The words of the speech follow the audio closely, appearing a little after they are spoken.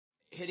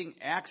hitting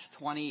Acts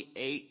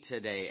 28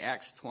 today.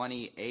 Acts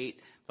 28,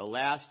 the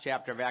last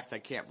chapter of Acts. I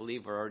can't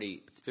believe we're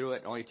already through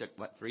it. It only took,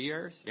 3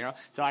 years?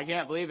 So I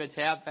can't believe it's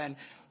happened.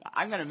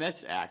 I'm going to miss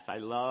Acts. I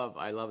love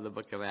the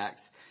book of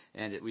Acts.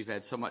 And we've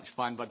had so much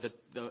fun. But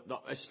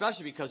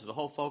especially because the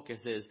whole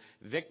focus is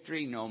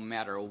victory no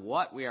matter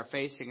what we are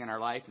facing in our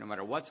life, no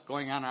matter what's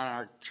going on in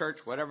our church,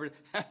 whatever's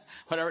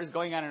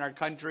going on in our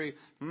country,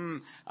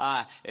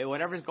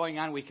 whatever's going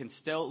on, we can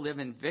still live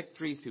in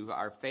victory through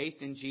our faith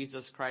in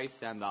Jesus Christ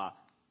and the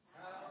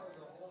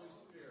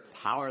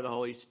power of the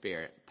Holy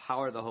Spirit.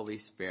 Power of the Holy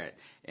Spirit.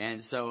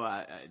 And so,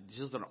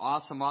 just an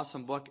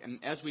awesome book.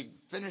 And as we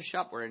finish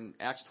up, we're in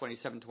Acts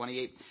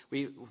 27-28.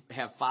 We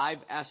have 5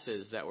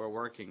 S's that we're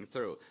working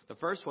through. The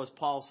first was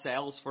Paul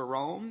sails for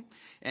Rome.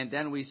 And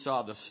then we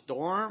saw the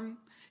storm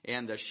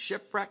and the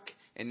shipwreck.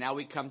 And now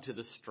we come to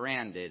the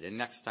stranded. And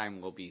next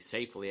time we'll be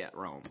safely at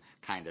Rome.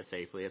 Kind of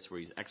safely. That's where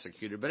he's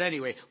executed. But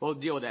anyway, we'll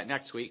deal with that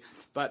next week.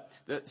 But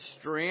the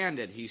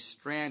stranded, he's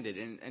stranded.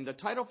 And the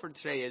title for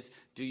today is,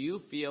 Do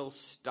You Feel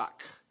Stuck?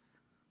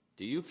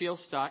 Do you feel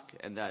stuck?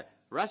 And the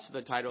rest of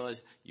the title is,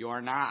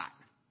 You're Not.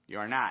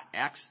 You're not.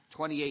 Acts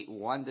 28,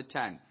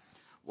 1-10.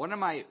 One of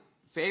my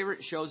favorite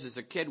shows as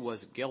a kid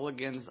was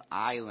Gilligan's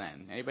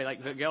Island. Anybody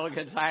like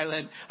Gilligan's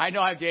Island? I know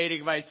I'm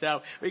dating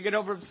myself. We get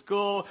home from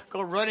school,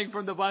 go running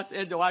from the bus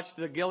in to watch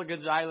the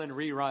Gilligan's Island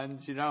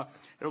reruns, I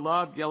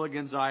love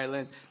Gilligan's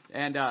Island.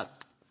 And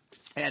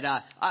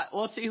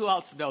we'll see who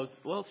else knows.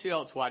 We'll see who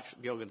else watch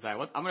Gilligan's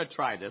Island. I'm going to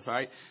try this, all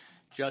right?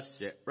 Just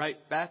sit right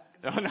back.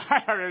 No,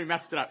 I already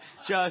messed it up.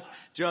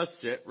 Just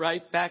sit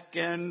right back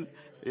in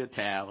a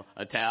towel.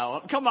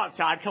 Come on,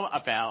 Todd. Come on,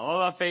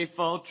 a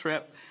faithful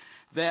trip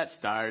that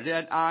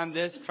started on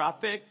this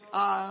tropic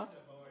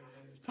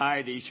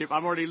tiny ship.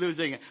 I'm already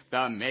losing it.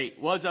 The mate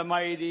was a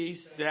mighty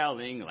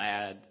sailing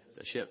lad.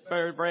 The ship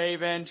was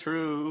brave and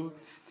true.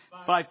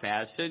 5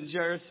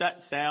 passengers set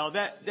sail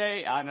that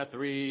day on a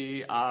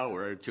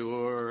 3-hour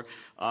tour.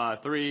 A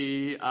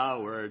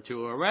 3-hour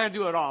tour. We're going to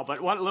do it all, but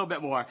a little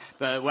bit more.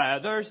 The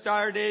weather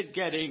started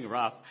getting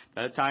rough.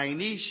 The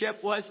tiny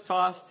ship was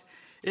tossed.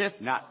 If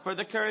not for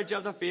the courage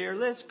of the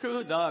fearless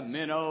crew, the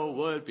minnow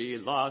would be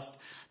lost.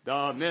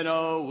 The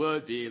minnow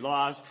would be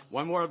lost.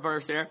 One more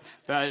verse there.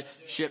 The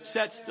ship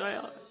set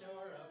sail.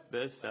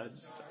 The sun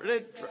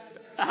started.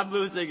 I'm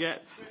losing it.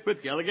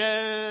 With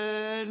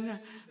Gilligan,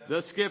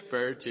 the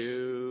skipper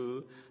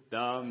too,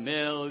 the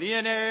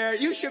millionaire.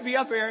 You should be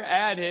up here.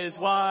 And his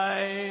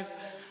wife,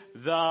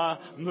 the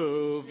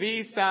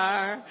movie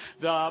star,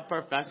 the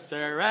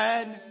professor,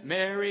 and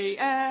Mary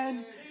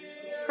Ann.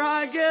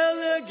 From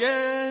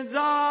Gilligan's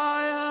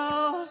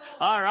Isle.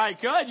 All right,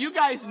 good. You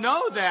guys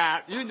know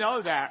that. You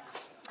know that.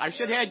 I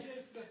should have.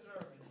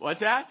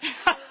 What's that?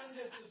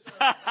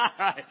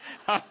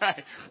 All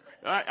right.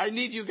 I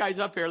need you guys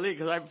up here, Lee,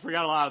 because I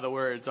forgot a lot of the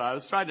words. So I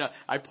was trying to.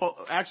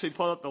 Actually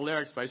pulled up the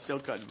lyrics, but I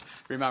still couldn't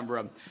remember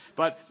them.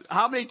 But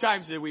how many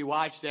times did we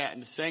watch that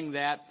and sing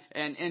that?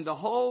 And the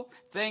whole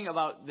thing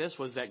about this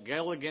was that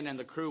Gilligan and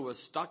the crew was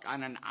stuck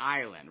on an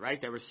island, right?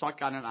 They were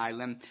stuck on an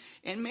island.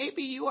 And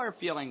maybe you are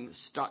feeling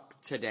stuck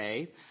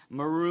today,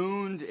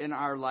 marooned in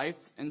our life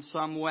in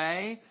some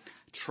way.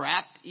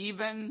 Trapped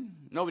even.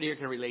 Nobody here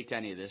can relate to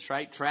any of this,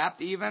 right? Trapped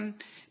even.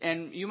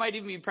 And you might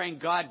even be praying,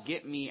 God,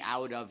 get me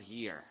out of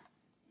here.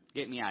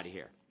 Get me out of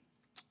here.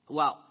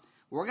 Well,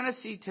 we're going to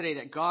see today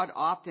that God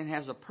often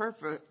has a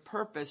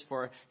purpose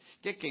for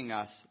sticking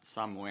us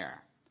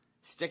somewhere.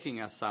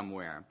 Sticking us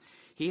somewhere.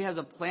 He has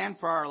a plan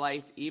for our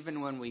life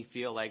even when we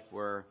feel like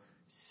we're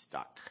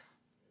stuck.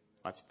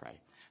 Let's pray.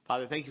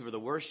 Father, thank you for the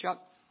worship.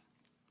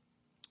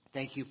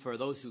 Thank you for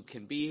those who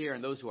can be here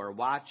and those who are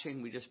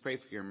watching. We just pray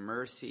for your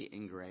mercy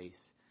and grace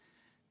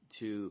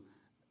to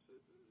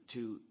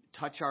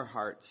touch our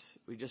hearts.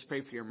 We just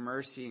pray for your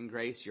mercy and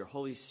grace, your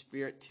Holy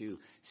Spirit to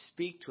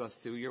speak to us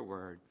through your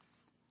word.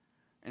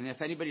 And if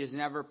anybody has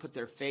never put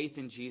their faith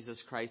in Jesus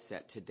Christ,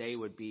 that today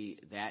would be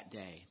that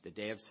day, the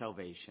day of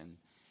salvation.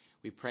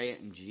 We pray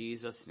it in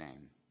Jesus'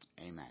 name.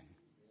 Amen.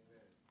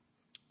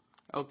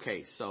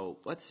 Okay, so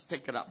let's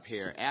pick it up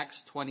here. Acts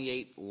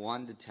 28,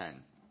 1-10.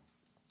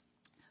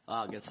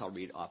 I guess I'll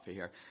read off of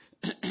here.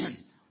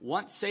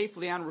 Once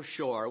safely on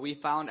shore, we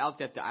found out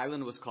that the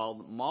island was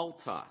called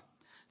Malta.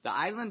 The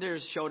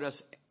islanders showed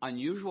us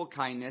unusual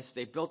kindness.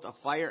 They built a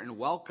fire and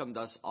welcomed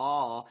us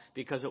all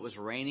because it was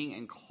raining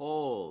and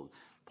cold.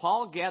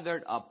 Paul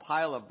gathered a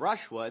pile of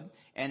brushwood,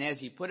 and as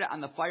he put it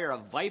on the fire,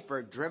 a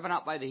viper, driven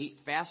out by the heat,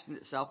 fastened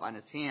itself on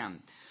his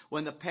hand.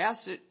 When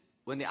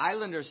the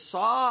islanders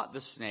saw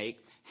the snake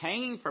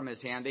hanging from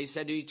his hand, they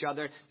said to each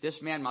other,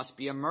 "This man must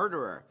be a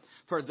murderer.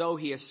 For though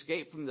he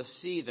escaped from the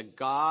sea, the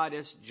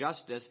goddess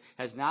Justice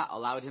has not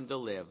allowed him to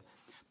live."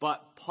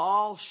 But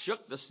Paul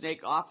shook the snake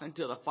off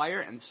into the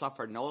fire and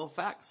suffered no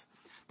effects.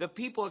 The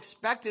people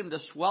expected him to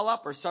swell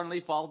up or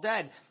suddenly fall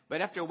dead. But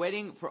after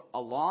waiting for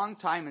a long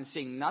time and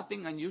seeing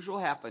nothing unusual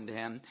happen to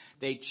him,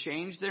 they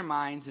changed their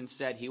minds and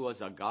said he was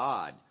a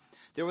god.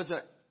 There was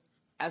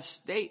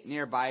estate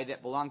nearby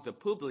that belonged to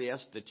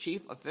Publius, the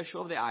chief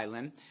official of the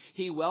island.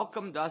 He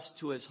welcomed us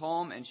to his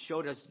home and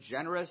showed us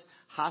generous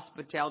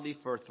hospitality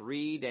for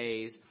 3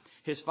 days.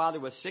 His father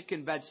was sick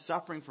in bed,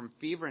 suffering from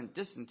fever and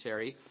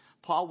dysentery.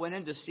 Paul went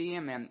in to see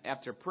him, and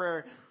after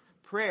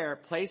prayer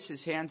placed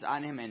his hands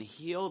on him and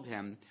healed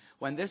him.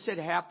 When this had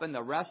happened,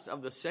 the rest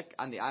of the sick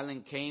on the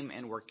island came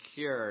and were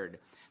cured.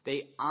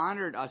 They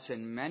honored us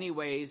in many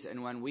ways,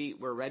 and when we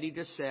were ready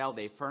to sail,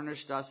 they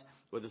furnished us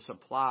with the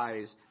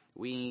supplies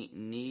we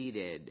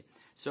needed.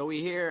 So we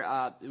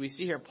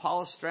see here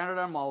Paul is stranded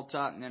on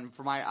Malta, and then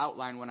for my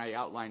outline, when I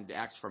outlined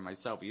Acts for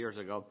myself years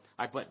ago,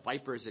 I put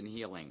vipers and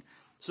healing.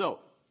 So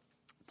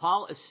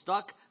Paul is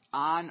stuck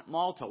on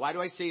Malta. Why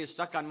do I say he's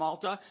stuck on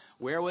Malta?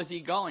 Where was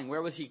he going?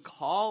 Where was he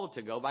called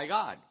to go by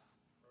God?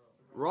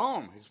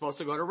 Rome. He's supposed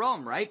to go to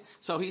Rome, right?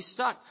 So he's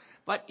stuck.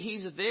 But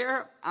he's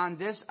there on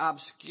this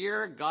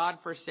obscure,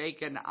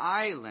 God-forsaken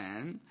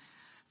island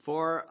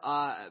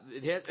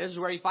this is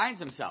where he finds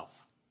himself.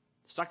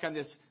 Stuck on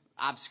this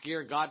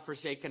obscure,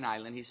 God-forsaken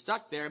island. He's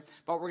stuck there,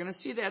 but we're going to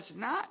see that's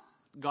not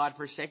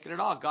God-forsaken at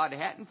all. God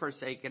hadn't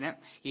forsaken it.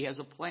 He has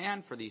a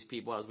plan for these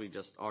people, as we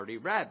just already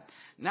read.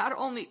 Not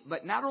only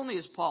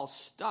is Paul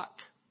stuck,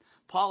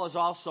 Paul is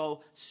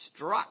also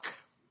struck.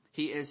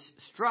 He is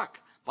struck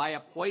by a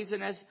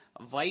poisonous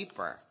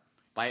viper.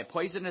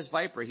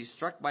 He's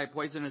struck by a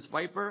poisonous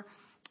viper.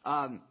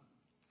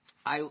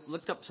 I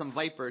looked up some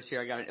vipers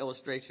here. I got an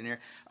illustration here.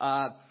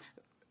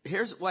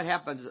 Here's what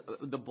happens.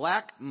 The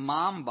black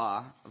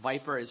mamba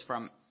viper is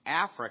from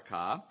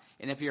Africa,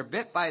 and if you're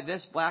bit by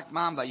this black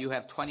mamba, you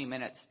have 20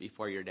 minutes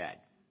before you're dead.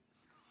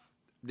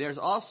 There's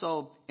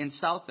also, in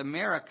South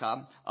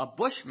America, a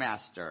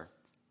bushmaster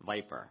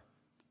viper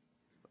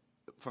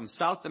from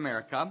South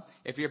America.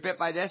 If you're bit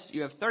by this,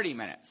 you have 30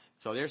 minutes.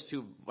 So there's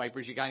two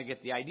vipers. You kind of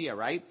get the idea,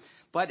 right?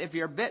 But if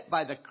you're bit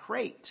by the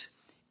krait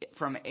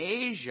from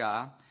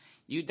Asia,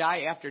 you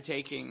die after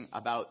taking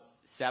about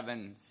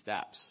 7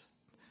 steps.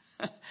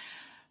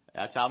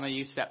 That's how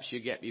many steps you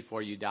get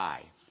before you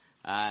die.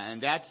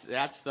 And that's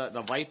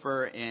the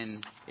viper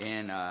in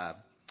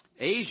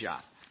Asia.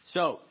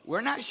 So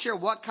we're not sure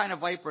what kind of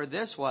viper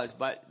this was,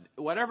 but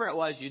whatever it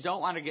was, you don't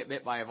want to get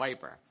bit by a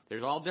viper.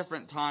 There's all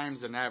different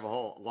times, and I have a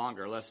whole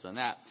longer list than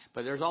that.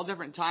 But there's all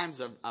different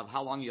times of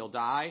how long you'll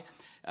die.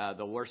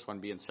 The worst one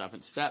being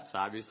 7 steps,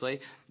 obviously.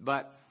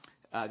 But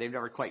they've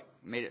never quite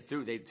made it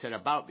through. They said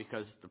about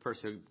because the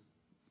person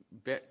who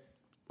bit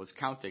was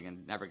counting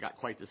and never got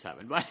quite to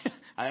 7. But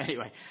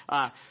anyway,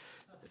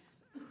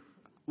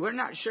 we're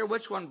not sure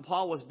which one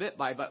Paul was bit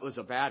by, but it was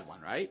a bad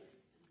one, right?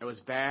 It was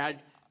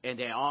bad, and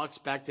they all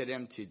expected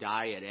him to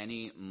die at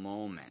any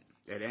moment.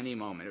 At any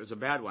moment. It was a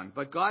bad one.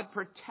 But God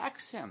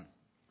protects him.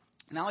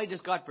 Not only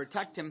does God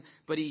protect him,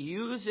 but he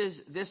uses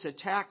this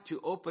attack to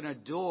open a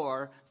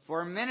door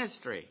for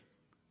ministry.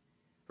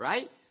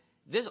 Right?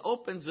 This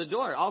opens the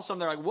door. All of a sudden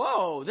they're like,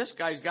 whoa, this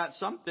guy's got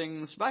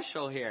something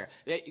special here.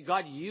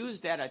 God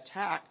used that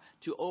attack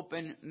to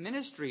open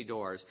ministry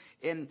doors.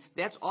 And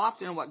that's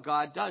often what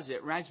God does.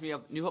 It reminds me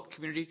of New Hope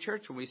Community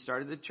Church when we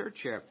started the church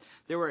here.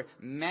 There were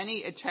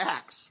many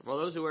attacks. For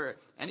those who were,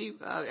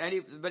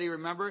 anybody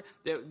remember?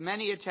 There were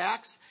many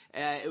attacks.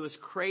 It was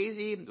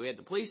crazy. We had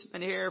the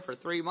policeman here for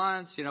 3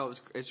 months.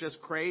 It's just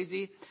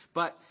crazy.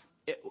 But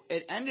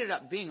it ended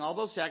up being, all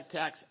those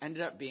attacks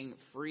ended up being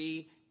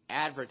free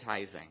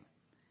advertising.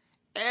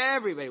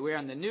 Everybody, we're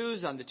on the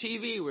news, on the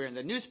TV, we're in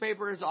the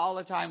newspapers all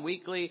the time,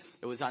 weekly.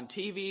 It was on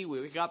TV.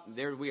 We wake up,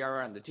 there we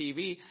are on the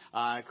TV.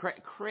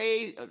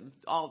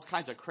 All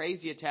kinds of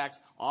crazy attacks,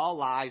 all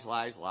lies,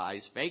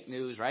 fake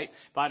news, right?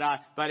 But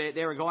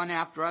they were going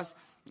after us.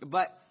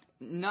 But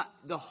not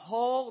the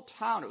whole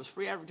town. It was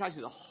free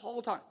advertising. The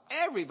whole town.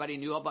 Everybody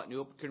knew about New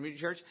Hope Community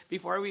Church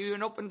before we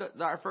even opened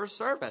our first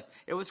service.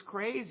 It was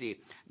crazy.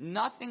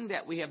 Nothing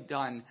that we have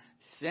done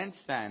since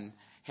then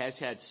has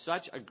had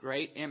such a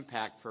great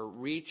impact for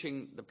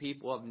reaching the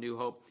people of New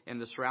Hope in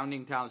the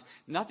surrounding towns.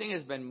 Nothing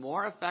has been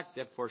more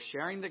effective for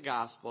sharing the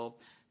gospel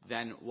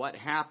than what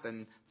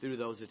happened through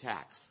those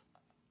attacks.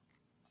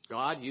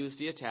 God used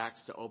the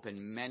attacks to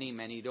open many,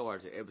 many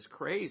doors. It was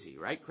crazy,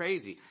 right?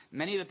 Crazy.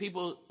 Many of the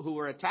people who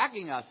were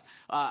attacking us,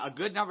 a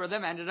good number of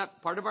them ended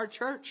up part of our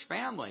church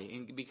family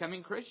and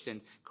becoming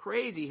Christians.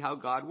 Crazy how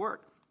God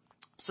worked.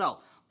 So,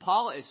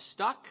 Paul is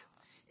stuck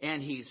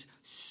and he's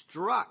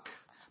struck.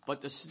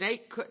 But the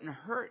snake couldn't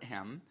hurt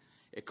him.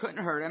 It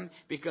couldn't hurt him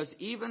because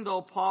even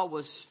though Paul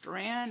was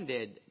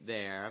stranded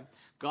there,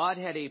 God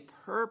had a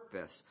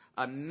purpose,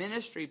 a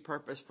ministry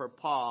purpose for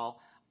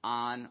Paul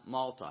on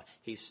Malta.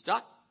 He's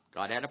stuck.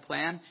 God had a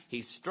plan.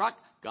 He's struck.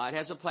 God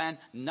has a plan.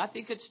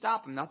 Nothing could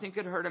stop him. Nothing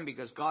could hurt him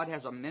because God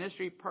has a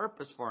ministry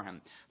purpose for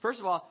him. First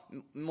of all,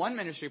 one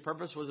ministry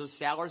purpose was the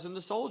sailors and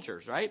the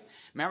soldiers, right?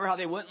 Remember how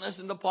they wouldn't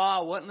listen to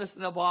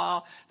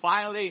Paul,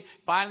 Finally,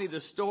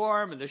 the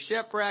storm and the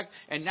shipwreck,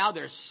 and now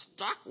they're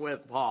stuck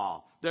with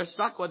Paul. They're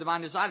stuck with him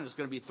on this island. It's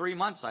going to be 3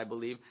 months, I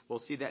believe. We'll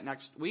see that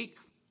next week.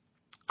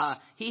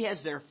 He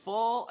has their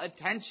full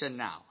attention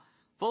now.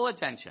 Full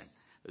attention.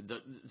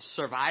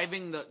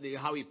 surviving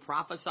how he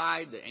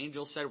prophesied. The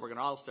angel said we're going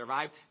to all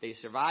survive. They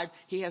survived.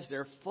 He has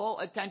their full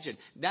attention.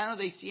 Now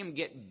they see him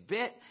get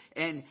bit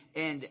and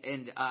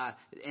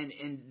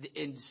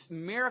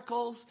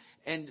miracles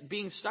and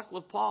being stuck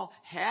with Paul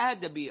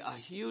had to be a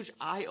huge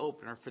eye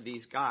opener for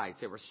these guys.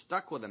 They were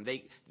stuck with him.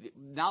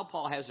 Now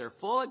Paul has their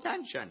full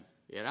attention.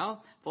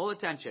 Full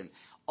attention.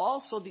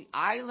 Also, the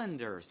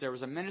islanders. There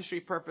was a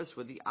ministry purpose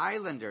with the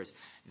islanders.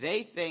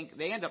 They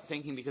end up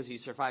thinking because he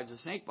survives a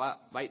snake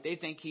bite, they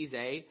think he's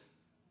a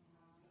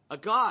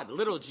god,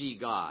 little g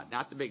God,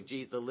 not the big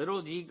G, the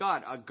little g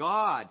God, a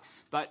god.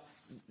 But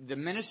the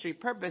ministry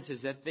purpose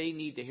is that they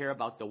need to hear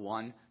about the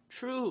one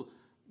true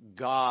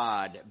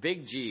God,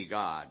 big G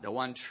God, the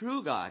one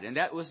true God. And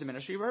that was the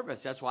ministry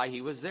purpose. That's why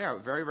he was there.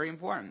 Very, very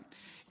important.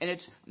 And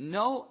it's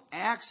no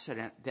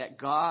accident that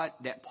God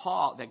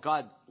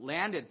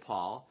landed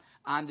Paul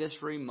on this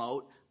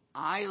remote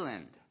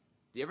island.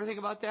 Do you ever think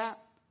about that?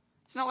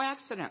 It's no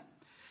accident.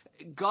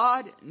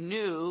 God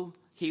knew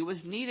he was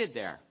needed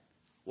there.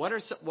 What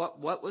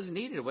was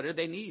needed? What did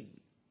they need?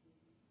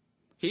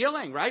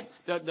 Healing, right?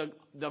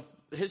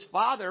 His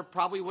father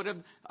probably would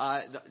have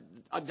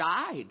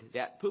died.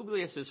 That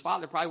Publius, his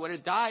father, probably would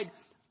have died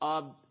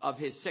of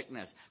his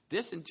sickness.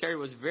 Dysentery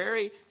was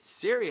very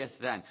serious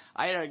then.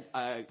 I had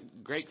a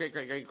great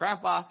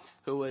grandpa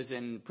who was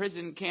in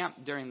prison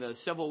camp during the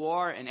Civil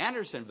War in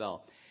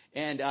Andersonville.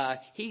 And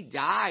he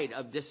died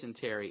of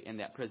dysentery in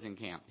that prison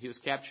camp. He was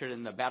captured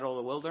in the Battle of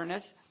the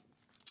Wilderness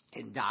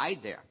and died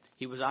there.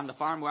 He was on the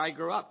farm where I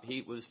grew up.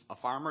 He was a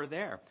farmer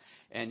there.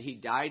 And he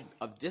died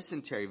of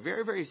dysentery.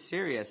 Very, very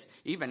serious.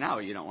 Even now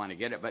you don't want to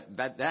get it, but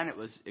back then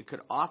it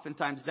could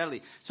oftentimes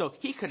deadly. So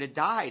he could have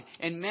died.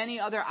 And many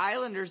other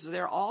islanders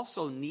there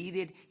also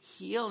needed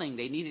healing.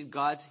 They needed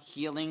God's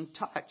healing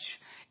touch.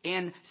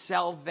 And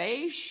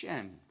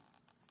salvation,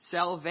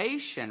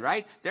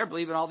 right? They're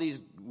believing all these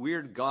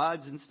weird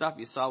gods and stuff.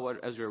 You saw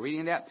as we were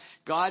reading that.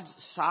 God's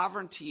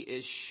sovereignty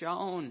is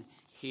shown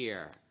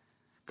here.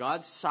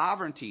 God's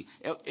sovereignty.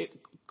 It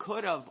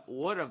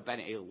would have been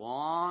a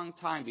long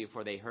time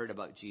before they heard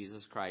about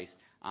Jesus Christ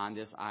on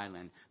this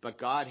island. But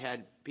God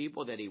had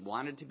people that he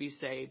wanted to be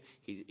saved.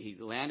 He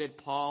landed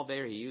Paul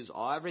there. He used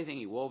everything.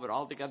 He wove it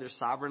all together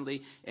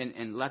sovereignly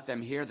and let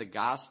them hear the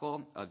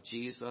gospel of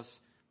Jesus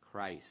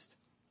Christ.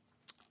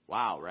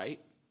 Wow, right?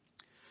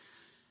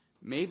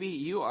 Maybe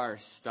you are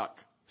stuck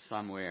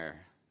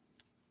somewhere.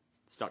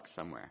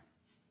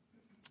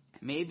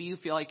 Maybe you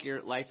feel like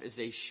your life is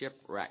a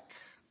shipwreck.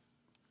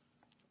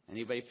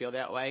 Anybody feel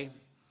that way?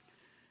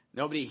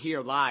 Nobody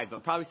here live,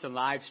 but probably some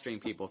live stream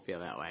people feel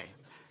that way.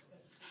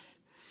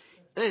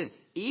 Listen,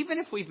 even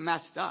if we've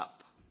messed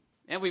up,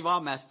 and we've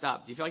all messed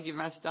up. Do you feel like you've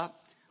messed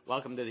up?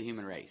 Welcome to the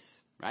human race,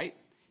 right?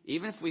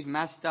 Even if we've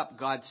messed up,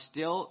 God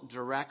still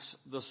directs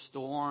the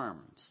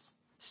storms.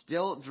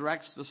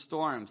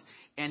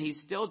 And he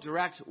still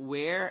directs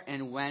where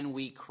and when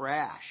we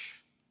crash.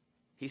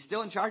 He's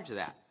still in charge of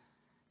that.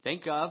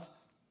 Think of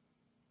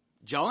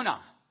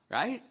Jonah,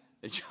 right?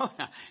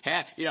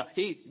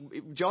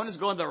 Jonah's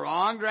going the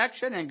wrong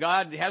direction, and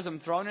God has him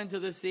thrown into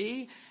the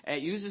sea.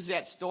 And uses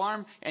that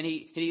storm, and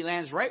he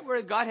lands right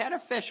where God had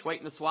a fish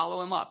waiting to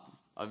swallow him up,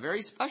 a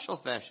very special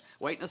fish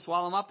waiting to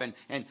swallow him up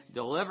and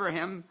deliver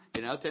him,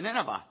 to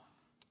Nineveh.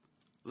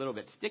 A little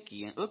bit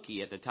sticky and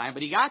ooky at the time,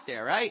 but he got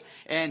there, right?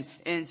 And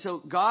so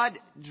God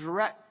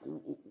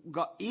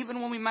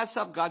even when we mess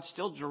up, God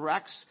still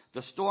directs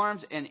the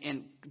storms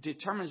and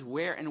determines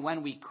where and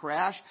when we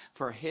crash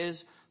for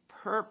his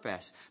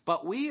purpose.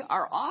 But we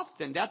are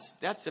often, that's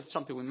if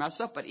something we mess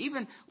up, but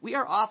even we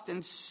are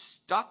often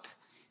stuck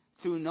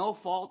through no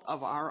fault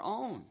of our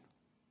own.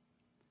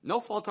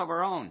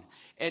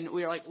 And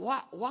we're like,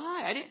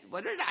 why? I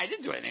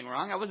didn't do anything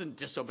wrong. I wasn't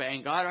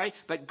disobeying God, right?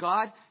 But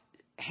God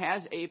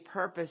has a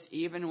purpose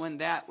even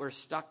when we're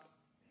stuck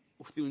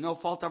through no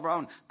fault of our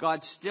own.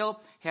 God still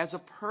has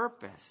a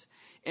purpose.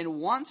 And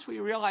once we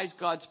realize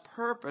God's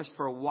purpose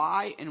for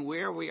why and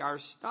where we are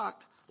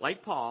stuck,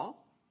 like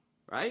Paul,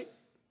 right?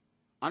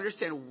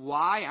 Understand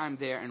why I'm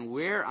there and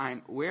where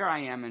I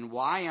am and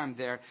why I'm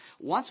there.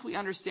 Once we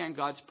understand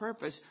God's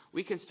purpose,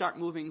 we can start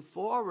moving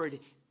forward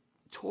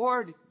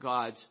toward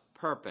God's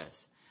purpose.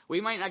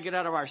 We might not get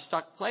out of our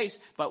stuck place,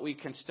 but we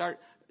can start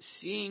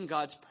seeing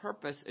God's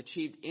purpose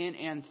achieved in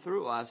and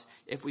through us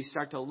if we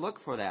start to look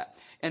for that.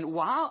 And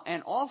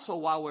also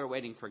while we're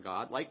waiting for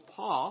God, like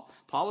Paul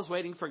was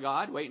waiting for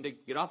God, waiting to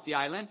get off the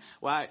island.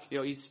 While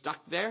he's stuck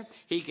there,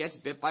 he gets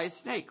bit by a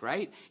snake,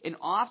 right? And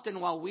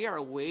often while we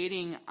are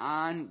waiting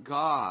on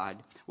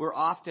God, we're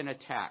often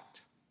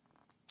attacked.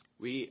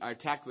 We are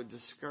attacked with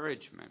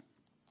discouragement.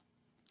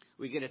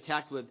 We get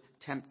attacked with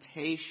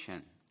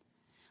temptation.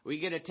 We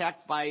get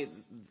attacked by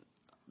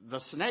the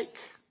snake.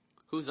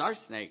 Who's our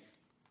snake?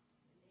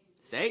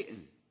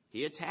 Satan.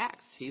 He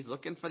attacks. He's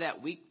looking for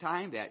that weak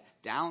time, that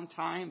down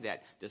time,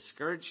 that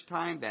discouraged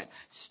time, that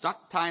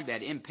stuck time,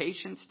 that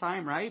impatience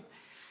time, right?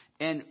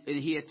 And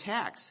he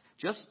attacks.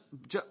 Just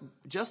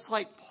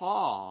like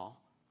Paul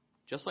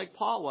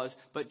was,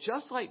 but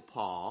just like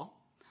Paul,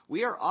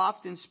 We are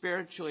often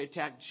spiritually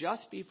attacked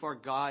just before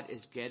God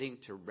is getting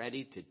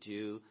ready to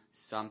do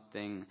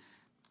something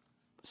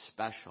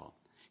special.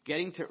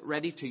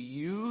 Ready to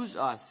use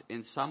us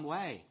in some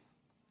way.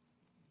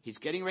 He's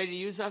getting ready to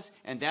use us,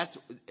 and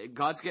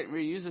God's getting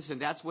ready to use us,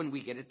 and that's when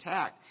we get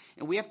attacked.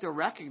 And we have to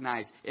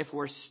recognize if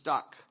we're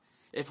stuck,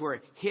 if we're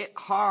hit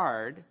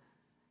hard,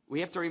 we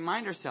have to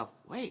remind ourselves,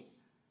 wait,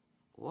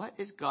 what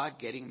is God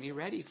getting me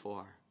ready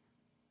for?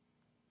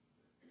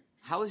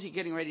 How is He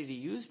getting ready to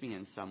use me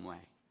in some way?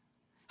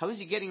 How is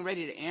He getting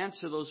ready to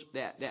answer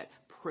that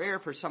prayer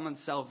for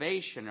someone's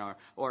salvation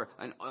or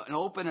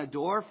open a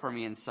door for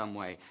me in some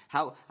way?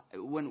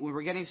 When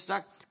we're getting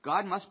stuck,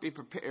 God must be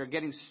prepared.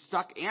 Getting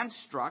stuck and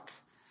struck,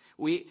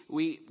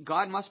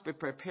 God must be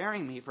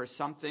preparing me for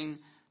something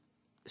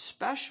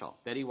special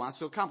that He wants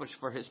to accomplish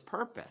for His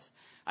purpose.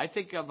 I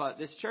think of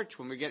this church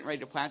when we were getting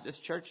ready to plant this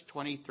church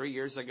 23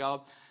 years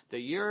ago. The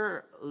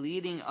year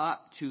leading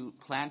up to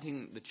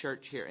planting the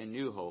church here in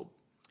New Hope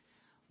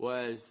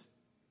was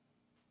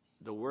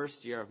the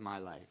worst year of my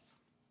life.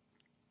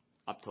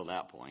 Up till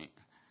that point.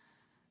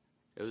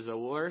 It was the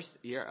worst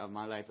year of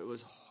my life. It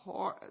was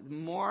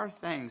more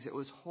things. It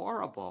was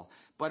horrible.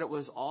 But it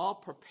was all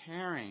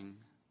preparing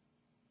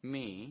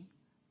me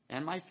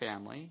and my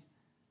family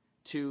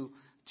to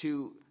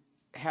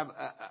have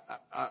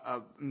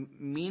a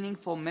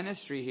meaningful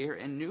ministry here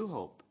in New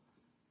Hope.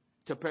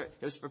 It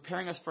was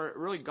preparing us for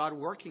really God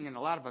working in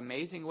a lot of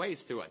amazing ways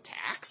through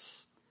attacks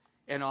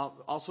and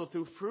also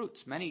through fruits.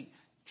 Many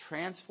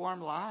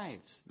transformed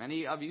lives.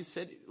 Many of you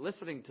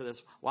listening to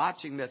this,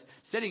 watching this,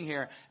 sitting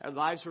here, our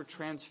lives were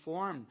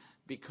transformed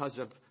because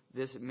of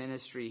this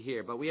ministry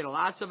here. But we had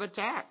lots of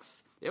attacks.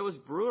 It was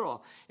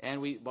brutal.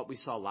 But we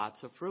saw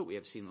lots of fruit. We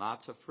have seen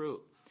lots of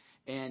fruit.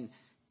 And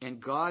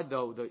God,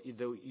 though,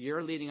 the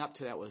year leading up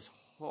to that was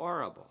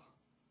horrible.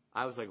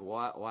 I was like,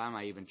 why am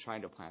I even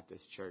trying to plant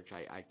this church?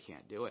 I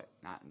can't do it.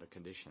 Not in the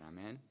condition I'm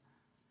in.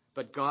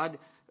 But God,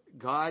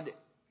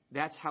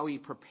 that's how He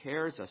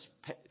prepares us.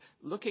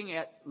 Look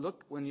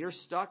when you're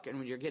stuck and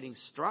when you're getting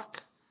struck,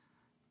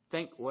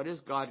 think, what is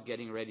God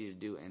getting ready to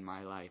do in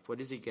my life? What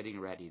is He getting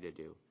ready to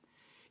do?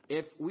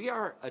 If we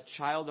are a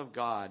child of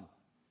God,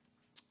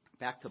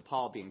 back to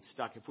Paul being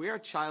stuck, if we are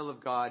a child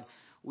of God,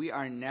 we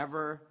are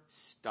never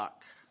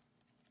stuck.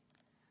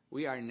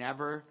 We are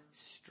never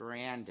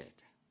stranded.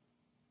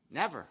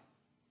 Never.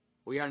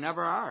 We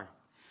never are.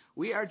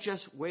 We are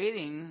just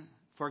waiting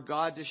for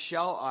God to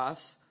show us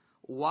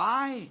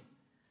why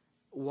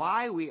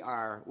we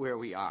are where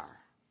we are.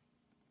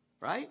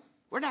 Right?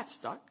 We're not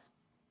stuck.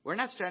 We're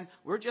not stranded.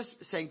 We're just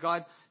saying,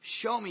 God,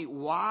 show me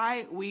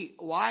why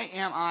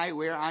am I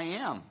where I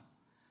am?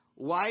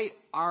 Why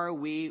are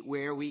we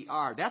where we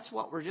are? That's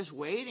what we're just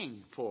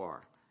waiting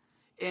for.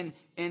 And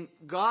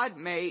God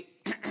may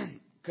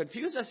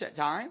confuse us at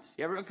times.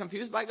 You ever been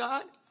confused by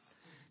God?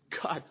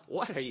 God,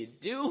 what are you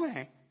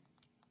doing?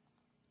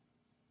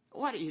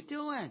 What are you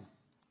doing?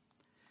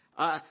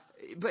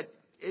 But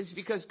it's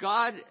because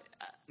God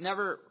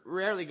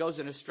rarely goes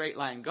in a straight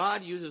line.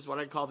 God uses what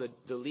I call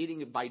the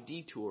leading by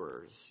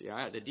detours.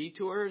 Yeah, the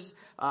detours.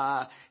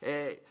 But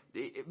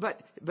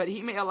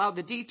He may allow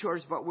the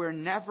detours, but we're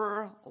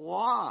never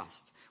lost.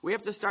 We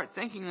have to start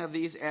thinking of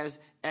these as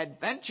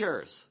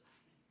adventures.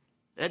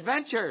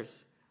 Adventures.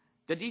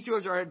 The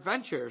detours are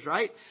adventures,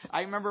 right?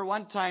 I remember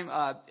one time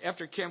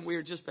after Kim, we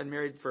had just been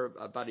married for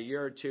about a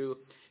year or two,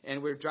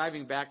 and we were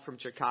driving back from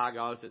Chicago.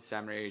 I was at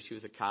seminary. She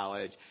was at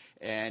college.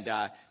 And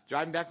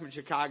driving back from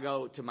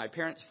Chicago to my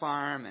parents'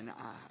 farm, and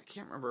I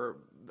can't remember,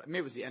 maybe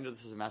it was the end of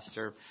the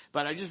semester,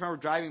 but I just remember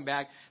driving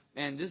back,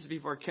 and this is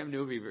before Kim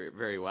knew me very,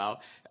 very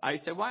well. I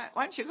said, why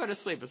don't you go to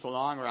sleep? It's a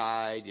long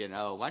ride,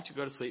 Why don't you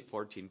go to sleep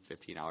 14,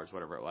 15 hours,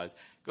 whatever it was.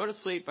 Go to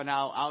sleep, and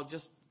I'll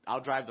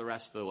drive the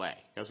rest of the way.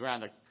 Because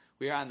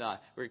we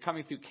were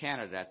coming through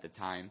Canada at the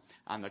time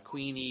on the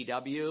Queen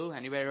EW.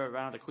 Anybody ever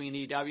on the Queen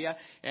EW?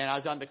 And I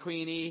was on the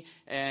Queen E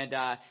and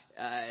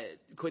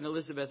Queen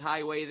Elizabeth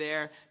Highway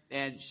there.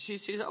 And she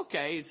says,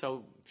 okay.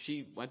 So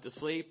she went to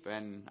sleep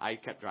and I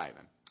kept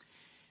driving.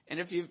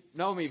 And if you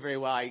know me very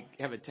well, I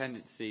have a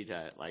tendency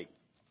to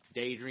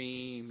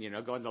daydream,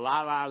 go into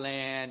La La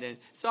Land. And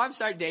so I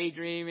start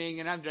daydreaming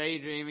and I'm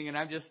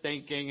just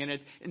thinking.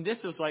 And this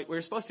was we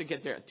were supposed to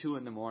get there at 2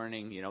 a.m.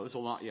 It was a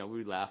long,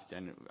 we left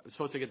and we were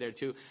supposed to get there at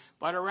 2.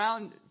 But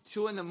around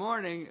 2 a.m,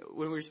 when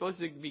we were supposed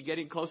to be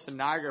getting close to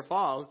Niagara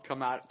Falls,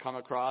 come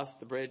across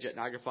the bridge at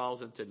Niagara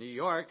Falls into New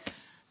York,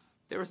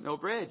 there was no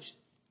bridge.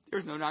 There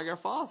was no Niagara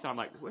Falls. And I'm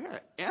like,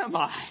 where am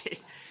I?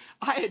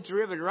 I had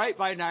driven right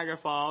by Niagara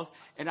Falls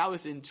and I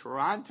was in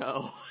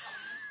Toronto.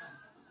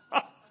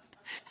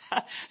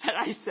 And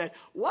I said,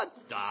 what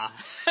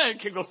the? And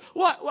Kim goes,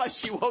 what?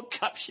 She woke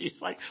up. She's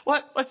like,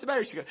 what's the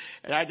matter? She goes,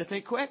 and I had to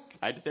think quick.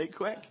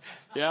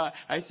 Yeah.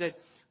 I said,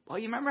 well,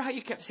 you remember how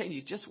you kept saying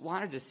you just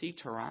wanted to see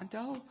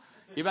Toronto?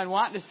 You've been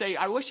wanting to say,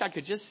 I wish I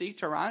could just see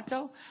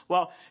Toronto.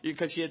 Well,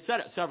 because she had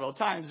said it several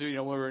times, when we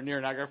were near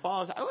Niagara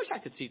Falls. I wish I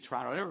could see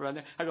Toronto. I've never been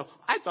there. I go,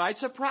 I thought I'd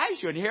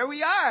surprise you, and here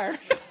we are.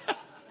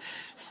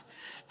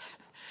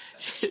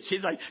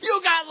 She's like,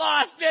 you got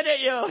lost, didn't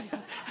you?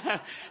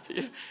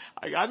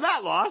 I'm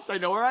not lost. I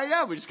know where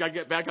I am. We just got to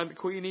get back on the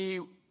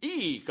Queen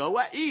E. Go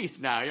east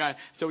now. Yeah.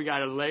 So we got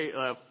to late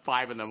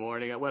 5 in the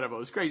morning, whatever. It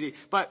was crazy.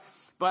 But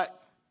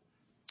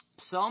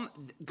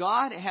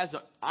God has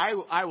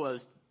I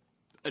was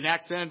an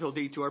accidental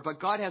detour, but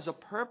God has a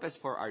purpose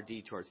for our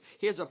detours.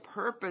 He has a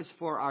purpose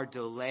for our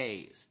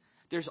delays.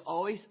 There's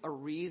always a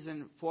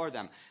reason for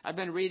them. I've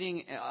been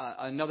reading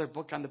another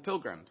book on the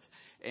Pilgrims,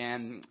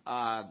 and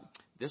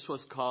this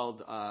was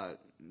called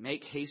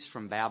Make Haste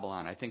from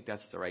Babylon. I think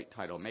that's the right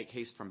title.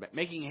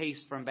 Making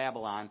Haste from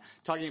Babylon,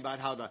 talking about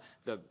how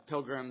the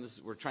Pilgrims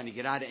were trying to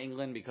get out of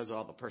England because of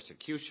all the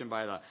persecution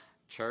by the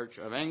Church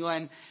of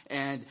England.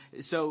 And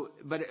so,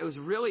 but it was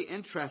really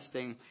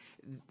interesting.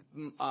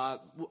 I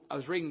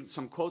was reading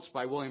some quotes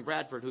by William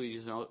Bradford, who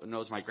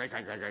knows my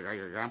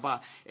great-great-great-great-grandpa,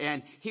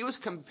 and he was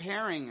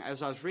comparing,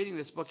 as I was reading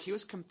this book, he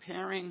was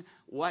comparing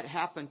what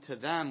happened to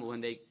them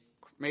when they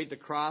made the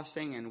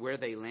crossing and where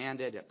they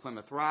landed at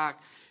Plymouth Rock,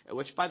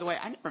 which, by the way,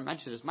 I never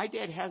mentioned this. My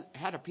dad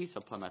had a piece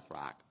of Plymouth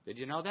Rock. Did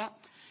you know that?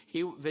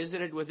 He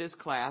visited with his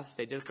class.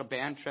 They did a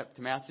band trip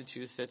to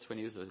Massachusetts when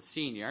he was a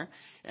senior,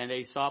 and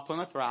they saw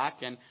Plymouth Rock,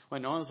 and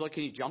when no one was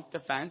looking, he jumped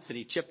the fence, and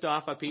he chipped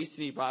off a piece,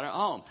 and he brought it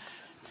home.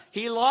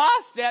 He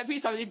lost that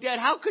piece. I mean, Dad,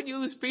 how could you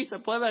lose a piece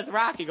of Plymouth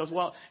Rock? He goes,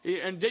 well,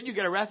 and didn't you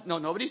get arrested? No,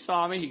 nobody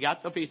saw me. He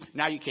got the piece.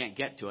 Now you can't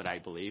get to it, I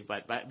believe.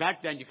 But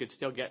back then you could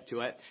still get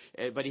to it.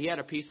 But he had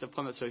a piece of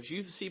Plymouth. So if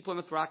you see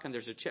Plymouth Rock and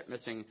there's a chip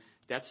missing,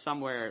 that's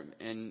somewhere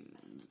in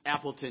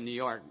Appleton, New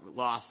York,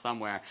 lost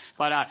somewhere.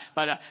 But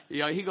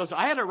he goes,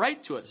 I had a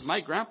right to it. It's my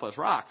grandpa's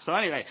rock. So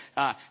anyway,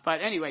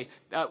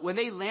 when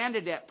they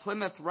landed at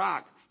Plymouth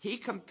Rock, he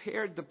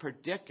compared the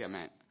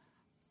predicament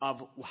of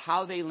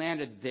how they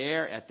landed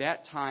there at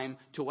that time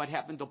to what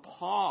happened to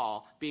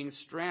Paul being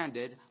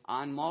stranded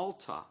on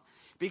Malta.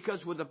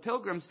 Because with the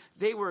Pilgrims,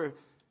 they were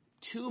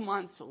 2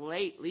 months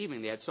late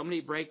leaving. They had so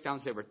many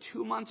breakdowns. They were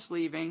 2 months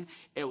leaving.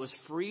 It was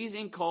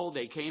freezing cold.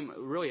 They came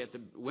really at the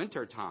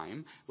winter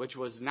time, which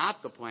was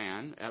not the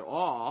plan at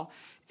all.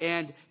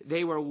 And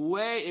they went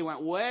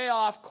way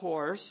off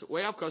course.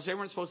 They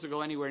weren't supposed to go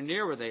anywhere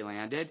near where they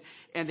landed.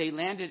 And they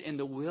landed in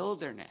the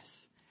wilderness.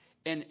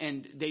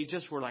 And they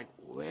just were like,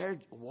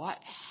 what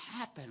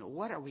happened?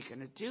 What are we going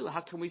to do? How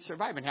can we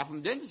survive? And half of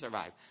them didn't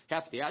survive.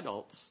 Half the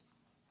adults.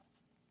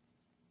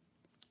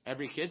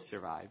 Every kid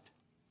survived.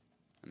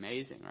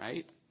 Amazing,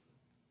 right?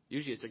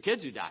 Usually it's the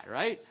kids who die,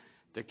 right?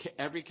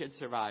 Every kid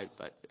survived,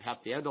 but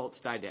half the adults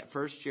died that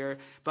first year.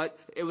 But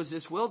it was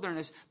this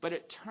wilderness. But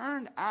it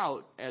turned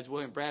out, as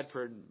William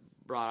Bradford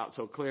brought out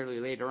so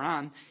clearly later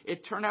on,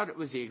 it turned out it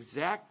was the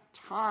exact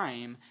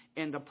time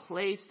and the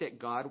place that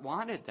God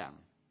wanted them.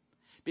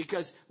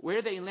 Because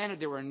where they landed,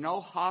 there were no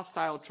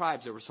hostile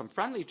tribes. There were some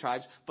friendly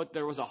tribes, but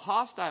there was a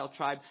hostile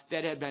tribe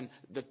that had been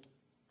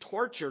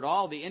tortured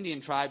all the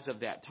Indian tribes of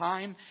that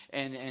time.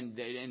 And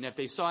if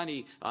they saw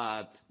any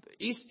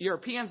East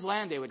Europeans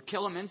land, they would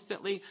kill them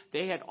instantly.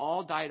 They had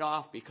all died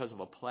off because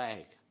of a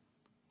plague.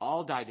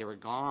 All died. They were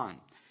gone.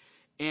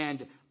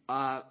 And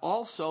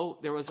also,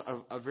 there was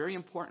a very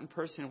important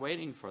person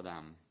waiting for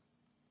them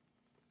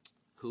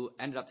who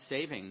ended up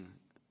saving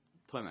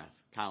Plymouth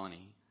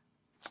Colony.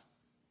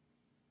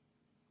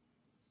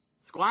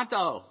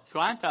 Squanto,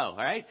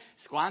 right?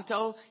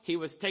 Squanto, he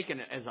was taken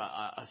as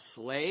a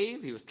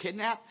slave. He was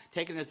kidnapped,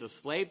 taken as a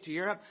slave to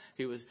Europe.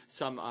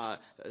 Some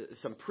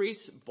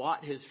priests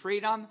bought his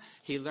freedom.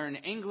 He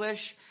learned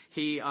English.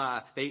 He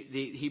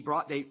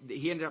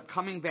ended up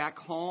coming back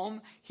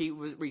home. He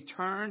was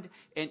returned,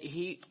 and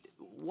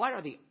what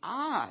are the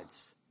odds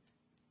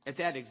at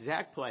that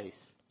exact place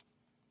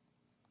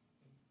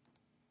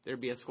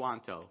there'd be a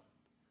Squanto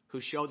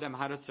who showed them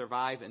how to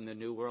survive in the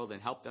new world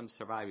and helped them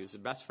survive? He was their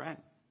best friend.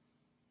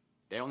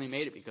 They only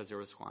made it because there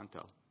was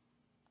Squanto.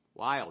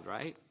 Wild,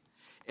 right?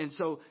 And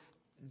so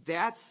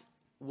that's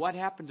what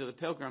happened to the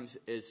Pilgrims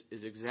is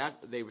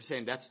exactly, they were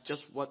saying that's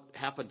just what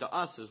happened to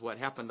us, is what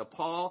happened to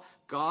Paul.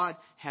 God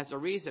has a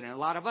reason. And a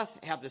lot of us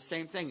have the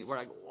same thing. We're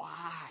like,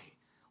 why?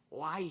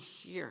 Why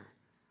here?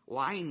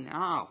 Why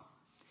now?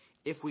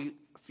 If we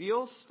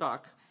feel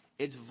stuck,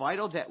 it's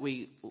vital that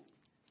we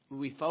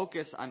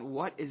focus on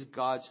what is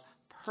God's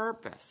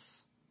purpose.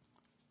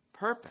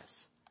 Purpose.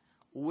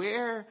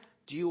 Where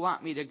do you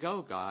want me to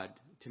go, God,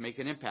 to make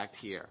an impact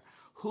here?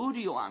 Who do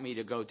you want me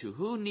to go to?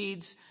 Who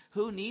needs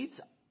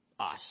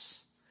us?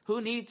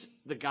 Who needs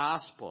the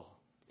gospel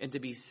and to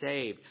be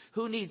saved?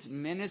 Who needs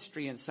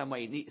ministry in some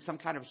way, some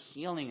kind of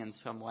healing in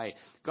some way?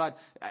 God,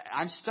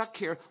 I'm stuck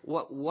here.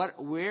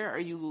 Where are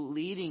you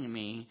leading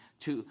me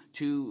to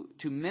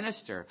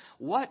minister?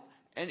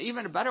 And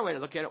even a better way to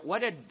look at it,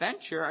 what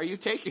adventure are you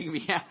taking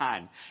me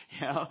on?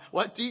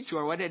 What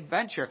detour, what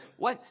adventure,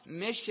 what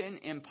mission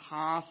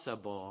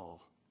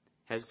impossible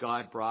has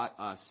God brought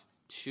us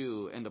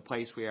to in the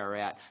place we are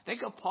at?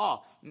 Think of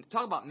Paul.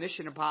 Talk about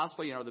Mission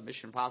Impossible. The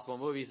Mission Impossible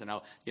movies, and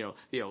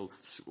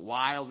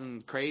wild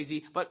and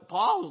crazy. But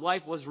Paul's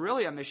life was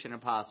really a Mission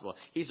Impossible.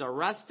 He's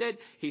arrested.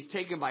 He's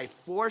taken by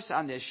force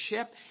on this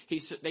ship.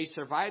 They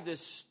survived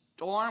this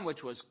storm,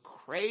 which was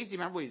crazy.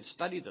 Remember, we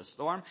studied the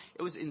storm.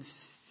 It was insane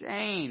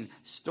insane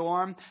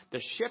storm.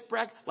 The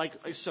shipwreck, like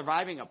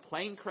surviving a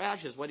plane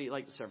crash is what he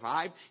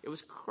survived. It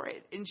was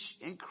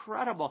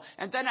incredible.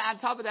 And then on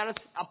top of that,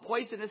 a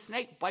poisonous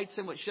snake bites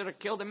him, which should have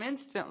killed him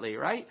instantly,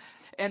 right?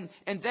 And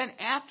then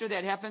after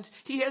that happens,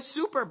 he has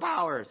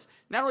superpowers.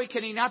 Not only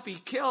can he not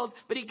be killed,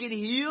 but he can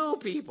heal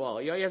people.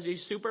 He has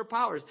these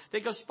superpowers.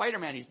 Think of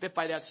Spider-Man. He's bit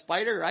by that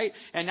spider, right?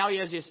 And now he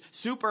has these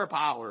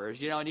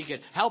superpowers, and he can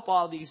help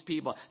all these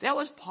people. That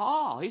was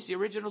Paul. He's the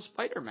original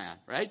Spider-Man,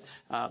 right?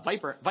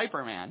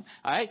 Viper Man,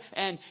 all right?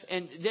 And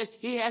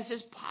he has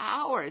his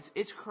power.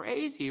 It's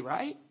crazy,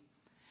 right?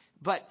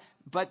 But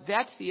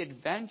that's the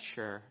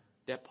adventure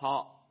that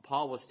Paul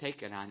was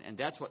taken on, and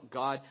that's what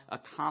God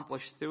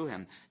accomplished through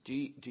him.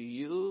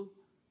 Do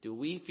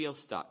we feel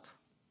stuck?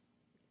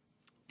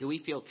 Do we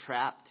feel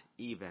trapped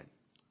even?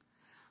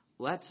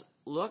 Let's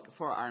look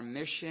for our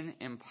mission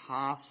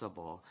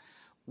impossible,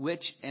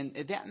 and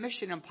that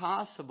mission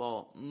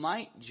impossible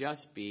might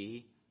just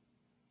be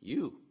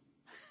you.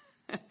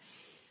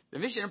 The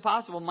mission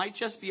impossible might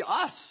just be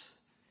us.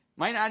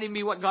 Might not even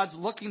be what God's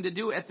looking to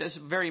do at this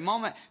very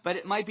moment, but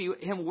it might be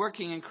him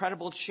working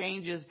incredible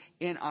changes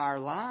in our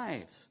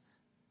lives.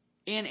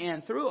 In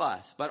and through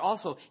us, but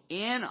also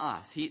in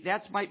us.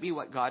 That might be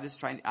what God is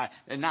trying to,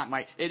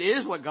 it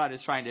is what God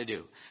is trying to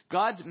do.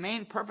 God's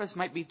main purpose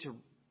might be to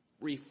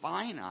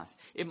refine us.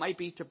 It might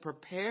be to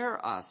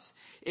prepare us.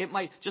 It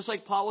might, just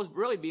like Paul was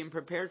really being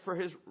prepared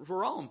for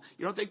Rome.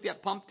 You don't think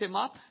that pumped him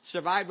up?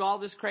 Survived all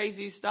this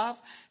crazy stuff?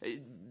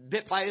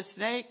 Bit by a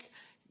snake?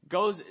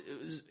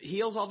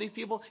 Heals all these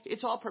people?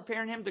 It's all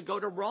preparing him to go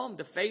to Rome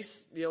to face,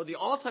 the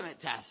ultimate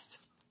test,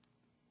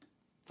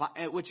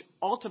 which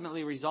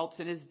ultimately results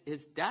in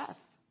his death,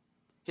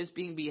 his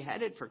being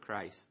beheaded for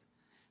Christ,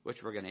 which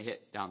we're going to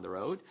hit down the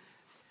road.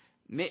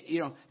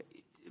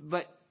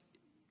 But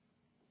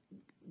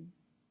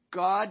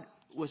God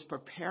was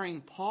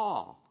preparing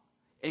Paul,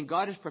 and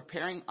God is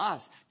preparing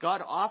us.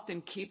 God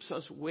often keeps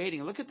us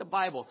waiting. Look at the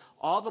Bible,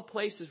 all the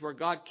places where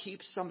God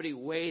keeps somebody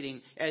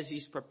waiting as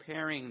he's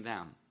preparing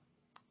them.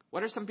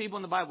 What are some people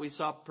in the Bible we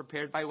saw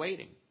prepared by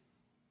waiting?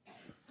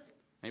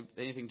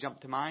 Anything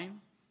jump to mind?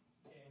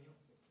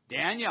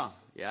 Daniel,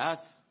 yes.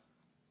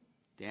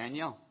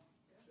 Daniel.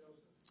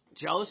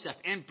 Joseph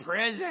in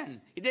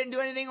prison. He didn't do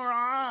anything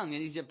wrong,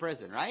 and he's in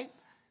prison, right?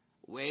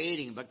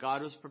 Waiting, but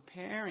God was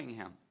preparing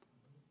him.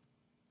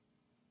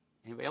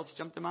 Anybody else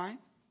jump to mind?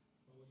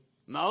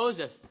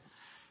 Moses.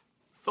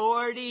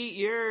 40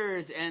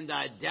 years in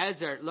the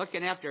desert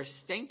looking after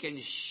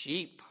stinking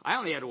sheep. I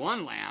only had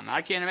one lamb.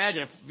 I can't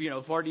imagine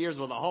if, 40 years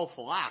with a whole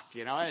flock,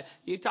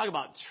 You talk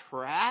about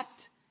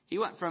trapped. He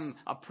went from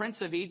a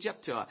prince of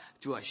Egypt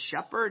to a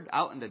shepherd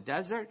out in the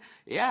desert.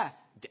 Yeah.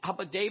 How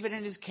about David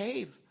in his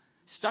cave?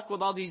 Stuck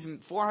with all these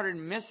 400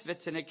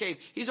 misfits in a cave.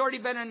 He's already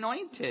been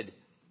anointed.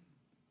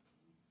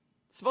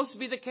 Supposed to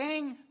be the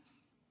king.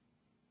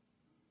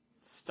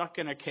 Stuck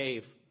in a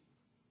cave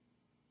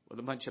with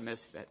a bunch of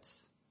misfits.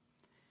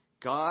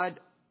 God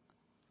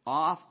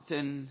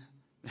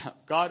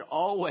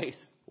always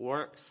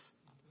works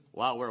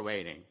while we're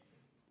waiting.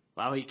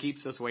 While he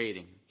keeps us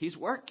waiting. He's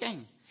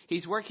working.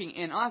 He's working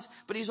in us,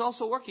 but he's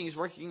also working. He's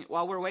working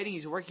while we're waiting.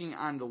 He's working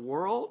on the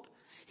world.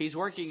 He's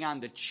working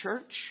on the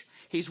church.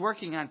 He's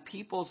working on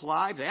people's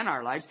lives and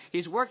our lives.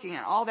 He's working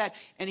on all that,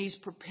 and he's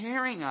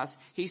preparing us.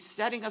 He's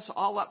setting us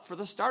all up for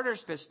the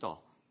starter's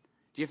pistol.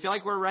 Do you feel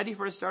like we're ready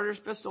for a starter's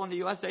pistol in the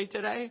USA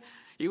today?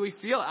 We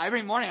feel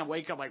every morning I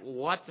wake up like,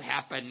 what's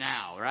happened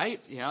now, right?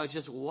 It's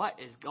just what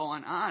is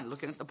going on?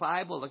 Looking at the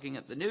Bible, looking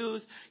at the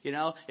news,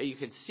 you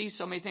can see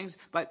so many things,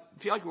 but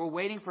feel like we're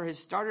waiting for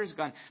his starter's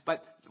gun.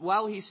 But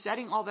while he's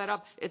setting all that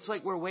up, it's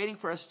like we're waiting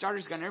for a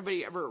starter's gun.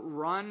 Everybody ever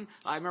run?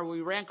 I remember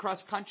we ran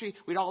cross country.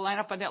 We'd all line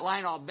up on that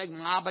line, all big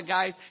mob of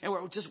guys, and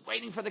we're just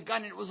waiting for the gun,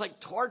 and it was like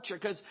torture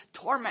because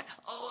torment.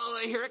 Oh,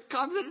 here it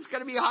comes, and it's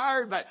going to be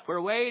hard, but we're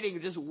waiting,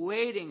 just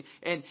waiting.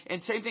 And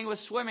same thing with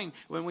swimming.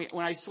 When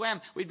I swam,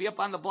 we'd be up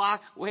on the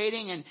block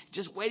waiting and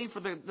just waiting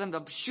for them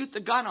to shoot the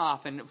gun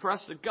off and for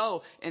us to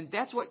go. And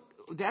that's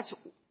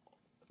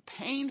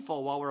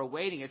painful while we're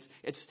waiting.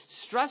 It's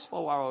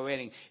stressful while we're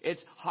waiting.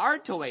 It's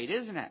hard to wait,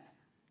 isn't it?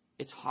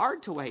 It's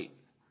hard to wait.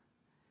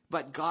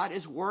 But God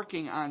is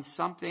working on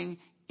something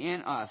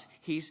in us.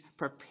 He's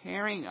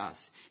preparing us.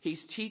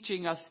 He's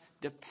teaching us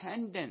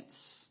dependence.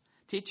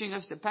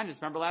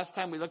 Remember last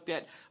time we looked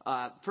at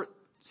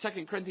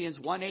 2 Corinthians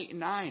 1, 8, and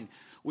 9.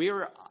 We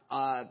were,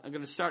 I'm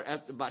going to start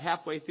at about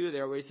halfway through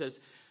there where he says,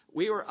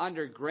 we were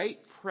under great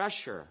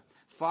pressure,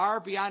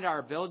 far beyond our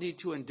ability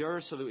to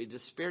endure, so that we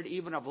despaired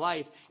even of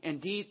life.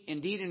 Indeed,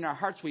 in our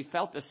hearts we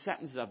felt the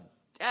sentence of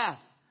death.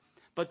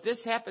 But this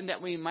happened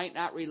that we might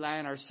not rely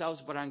on ourselves,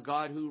 but on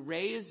God who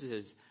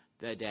raises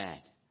the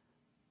dead.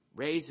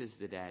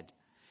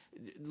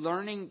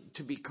 Learning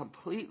to be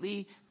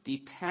completely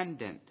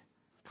dependent.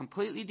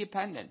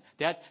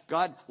 That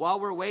God, while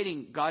we're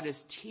waiting, God is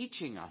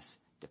teaching us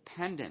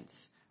dependence,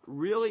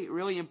 Really,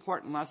 really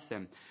important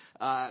lesson.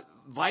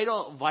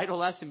 Vital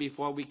lesson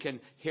before we can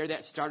hear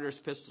that starter's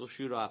pistol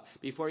shoot off,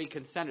 before he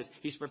can send us.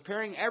 He's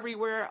preparing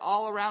everywhere,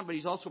 all around, but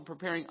he's also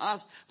preparing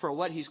us for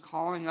what he's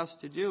calling us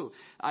to do.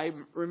 I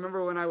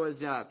remember when I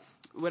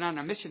went on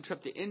a mission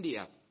trip to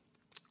India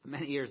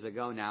many years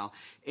ago now,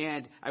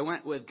 and I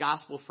went with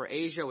Gospel for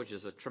Asia, which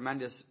is a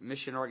tremendous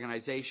mission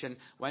organization.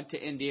 Went to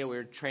India. We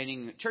were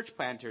training church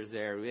planters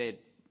there. We had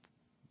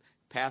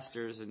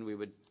pastors, and we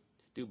would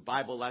do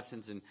Bible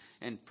lessons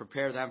and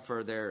prepare them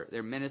for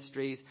their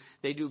ministries.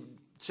 They do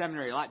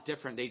seminary a lot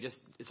different.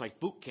 It's like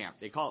boot camp.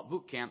 They call it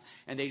boot camp,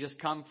 and they just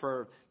come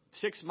for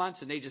 6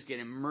 months, and they just get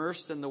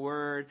immersed in the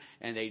Word,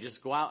 and they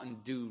just go out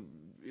and do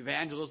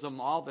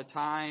evangelism all the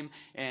time,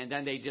 and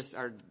then they just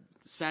are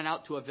sent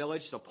out to a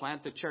village to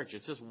plant the church.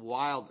 It's just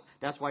wild.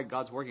 That's why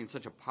God's working in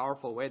such a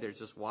powerful way there. It's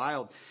just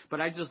wild.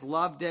 But I just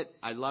loved it.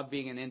 I love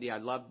being in India. I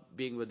love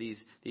being with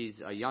these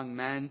young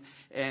men.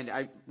 And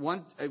I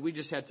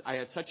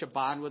had such a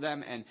bond with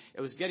them, and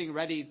it was getting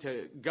ready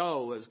to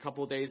go. It was a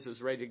couple of days. It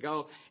was ready to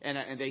go,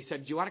 and they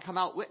said, "Do you want to come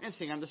out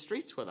witnessing on the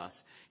streets with us?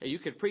 You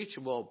could preach,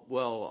 and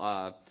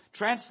we'll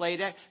translate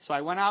it." So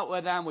I went out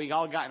with them. We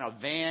all got in a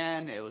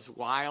van. It was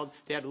wild.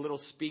 They had a little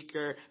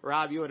speaker.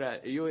 Rob, you would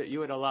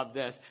have loved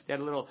this. They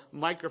had a little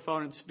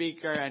microphone and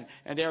speaker, and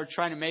they were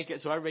trying to make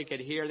it so everybody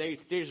could hear. They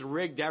just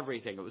rigged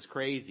everything. It was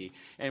crazy.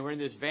 And we're in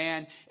this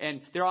van,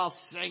 and they're all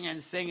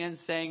singing.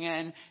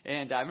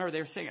 And I remember they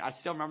were singing. I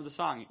still remember the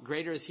song,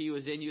 "Greater is He who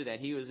is in you than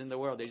he who is in the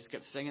world." They just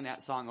kept singing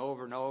that song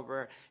over and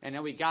over. And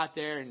then we got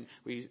there, and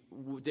we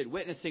did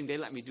witnessing. They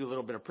let me do a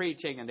little bit of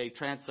preaching, and they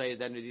translated.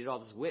 Then we did all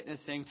this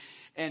witnessing.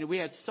 And we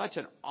had such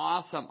an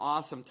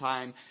awesome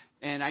time.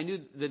 And I knew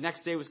the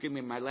next day was going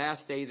to be my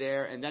last day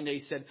there. And then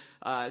they said,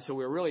 so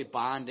we were really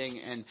bonding.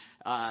 And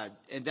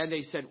then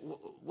they said,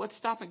 "Let's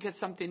stop and get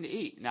something to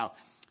eat." Now,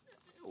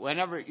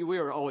 whenever we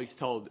were always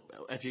told,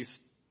 if you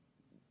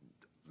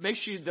make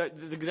sure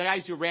the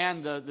guys who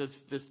ran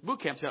this boot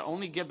camp said,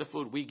 "Only give the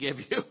food we give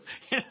you,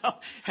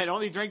 and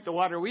only drink the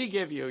water we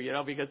give you,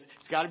 because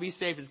it's got to be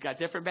safe. It's got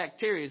different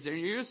bacteria than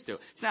you're used to.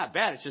 It's not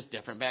bad. It's just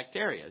different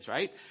bacteria,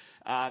 right?"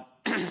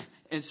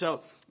 And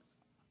so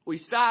we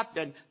stopped,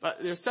 but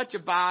there's such a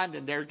bond,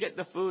 and they're getting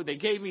the food. They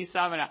gave me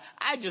some, and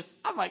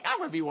I'm like, I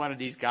want to be one of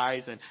these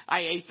guys. And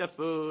I ate the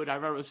food. I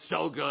remember it was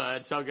so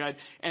good.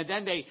 And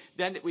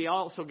then we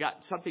also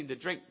got something to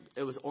drink.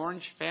 It was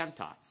orange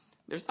Fanta.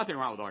 There's nothing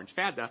wrong with orange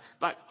Fanta,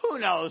 but who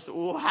knows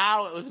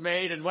how it was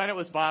made and when it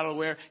was bottled,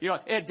 where,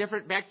 it had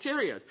different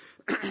bacteria.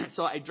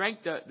 So I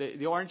drank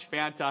the orange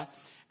Fanta,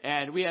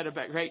 and we had a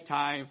great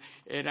time.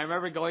 And I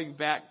remember going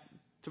back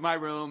to my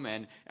room,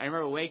 and I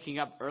remember waking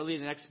up early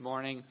the next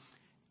morning,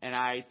 and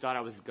I thought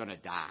I was going to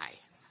die.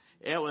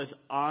 It was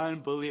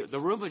unbelievable. The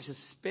room was just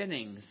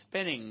spinning,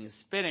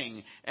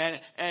 and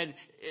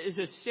it's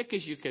as sick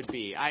as you could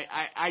be.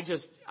 I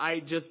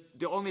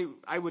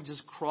would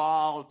just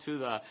crawl to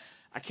the,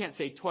 I can't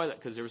say toilet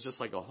because there was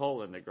just like a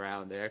hole in the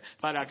ground there,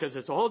 but because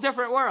it's a whole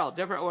different world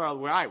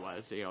where I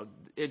was.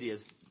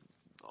 India's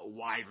a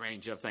wide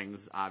range of things,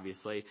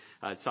 obviously.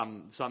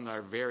 Some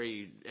are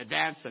very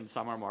advanced, and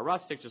some are more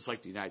rustic, just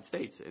like the United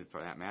States,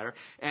 for that matter.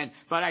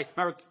 But I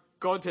remember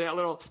going to that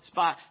little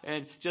spot,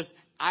 and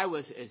I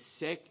was as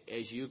sick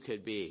as you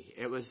could be.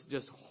 It was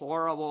just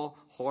horrible.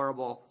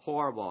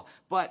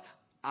 But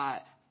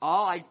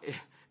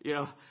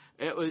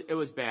it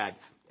was bad.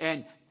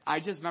 And I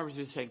just remember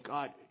just saying,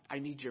 "God, I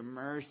need your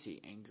mercy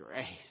and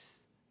grace.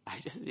 I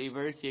just need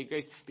mercy and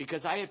grace."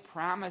 Because I had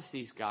promised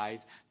these guys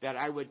that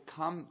I would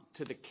come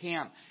to the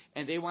camp,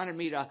 and they wanted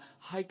me to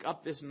hike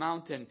up this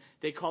mountain.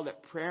 They called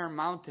it Prayer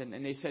Mountain,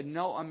 and they said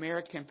no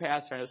American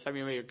pastor. I know some of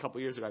you maybe a couple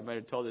years ago I might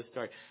have told this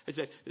story. I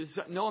said,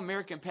 no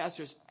American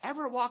pastors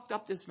ever walked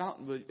up this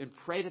mountain and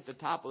prayed at the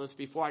top of this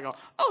before. I go,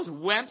 "Those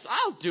wimps,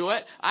 I'll do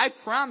it. I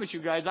promise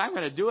you guys I'm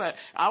going to do it.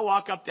 I'll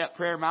walk up that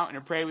prayer mountain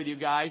and pray with you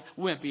guys."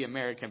 Wimpy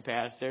American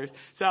pastors.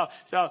 So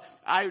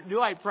I knew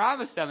I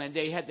promised them, and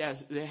they had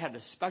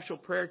a special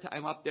prayer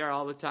time up there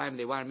all the time.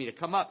 They wanted me to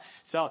come up.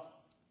 So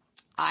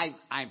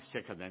I'm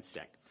sicker than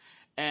sick.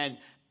 And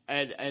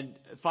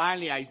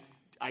finally I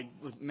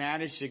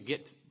managed to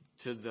get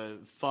to the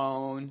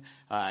phone.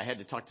 I had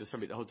to talk to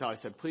somebody at the hotel. I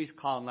said, "Please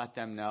call and let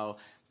them know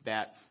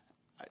that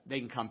they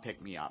can come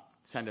pick me up.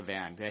 Send a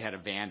van." They had a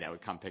van that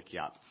would come pick you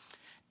up.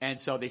 And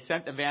so they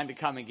sent the van to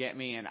come and get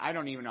me, and I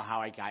don't even know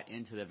how I got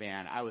into the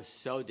van. I was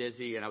so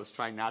dizzy, and I was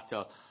trying not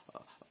to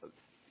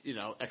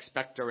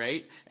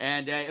expectorate,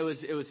 and it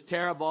was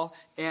terrible.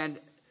 And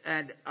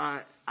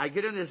I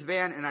get in this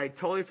van, and I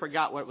totally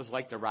forgot what it was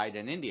like to ride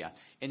in India.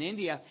 In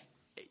India,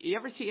 you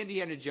ever see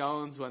Indiana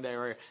Jones when they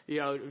were,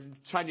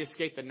 trying to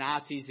escape the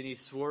Nazis, and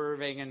he's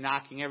swerving and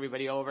knocking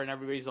everybody over, and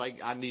everybody's like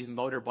on these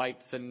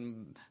motorbikes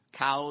and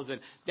cows, and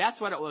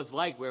that's what it was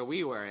like where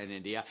we were in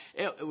India.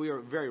 We were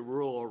a very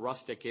rural,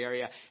 rustic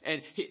area,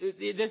 and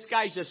this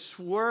guy's just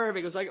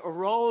swerving. It was like a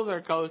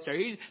roller coaster.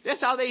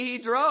 That's how he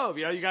drove.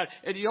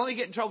 And you only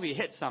get in trouble if you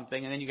hit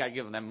something, and then you got to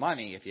give them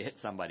money if you hit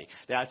somebody.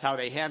 That's how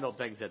they handled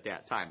things at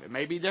that time. It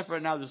may be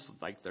different now. This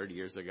was like 30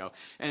 years ago,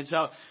 and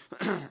so,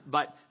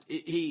 but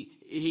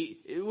he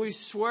was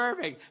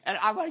swerving, and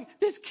I'm like,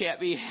 this can't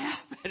be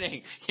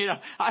happening.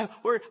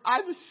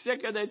 I'm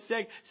sick of that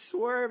thing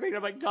swerving.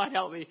 I'm like, God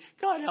help me,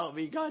 God help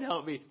me, God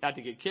help me, not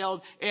to get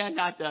killed and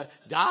not to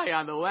die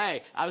on the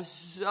way. I was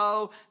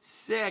so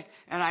sick,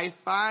 and I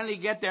finally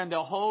get there, and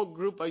the whole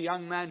group of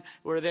young men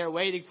were there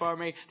waiting for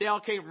me. They all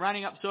came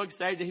running up so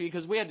excited to me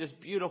because we had this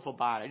beautiful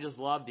bond. I just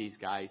love these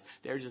guys.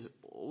 They're just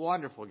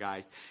wonderful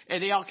guys.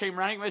 And they all came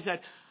running and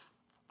said,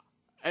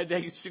 and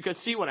they could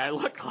see what I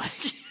look like.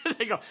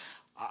 They go,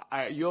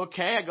 are you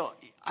okay? I go,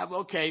 I'm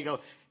okay. They go,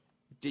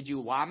 did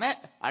you vomit?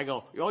 I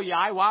go, oh yeah,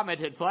 I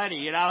vomited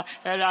plenty, and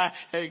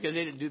because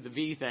they didn't do the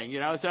V thing,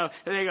 so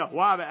they go,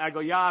 vomit. I go,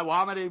 yeah, I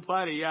vomited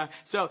plenty, yeah.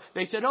 So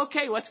they said,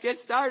 okay, let's get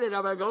started.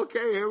 I'm like,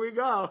 okay, here we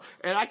go.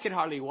 And I could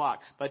hardly walk,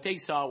 but they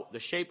saw the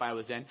shape I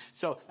was in.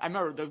 So I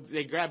remember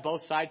they grabbed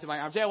both sides of my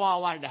arms. They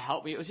all wanted to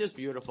help me. It was just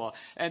beautiful.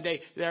 And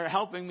they're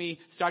helping me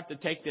start to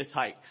take this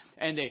hike.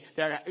 And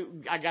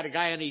I got a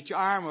guy on each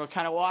arm. We're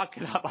kind of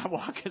walking up. I'm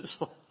walking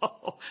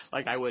slow,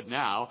 like I would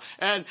now.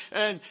 And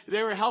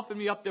they were helping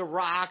me up the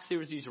rocks. There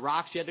was these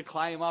rocks you had to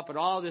climb up and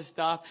all this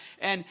stuff.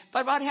 And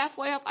but about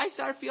halfway up, I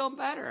started feeling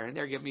better. And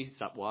they're giving me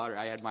some water.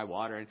 I had my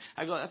water, and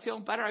I go, I'm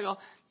feeling better. I go,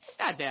 it's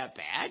not that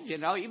bad,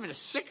 Even as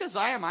sick as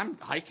I am, I'm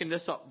hiking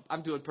this up.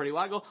 I'm doing pretty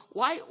well. I go,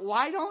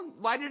 why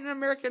didn't an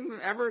American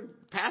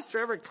pastor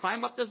ever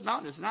climb up this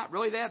mountain? It's not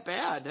really that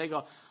bad. They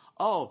go,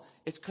 oh,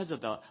 it's because of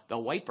the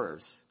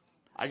wipers.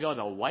 I go,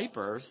 the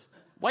wipers?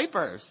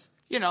 Wipers,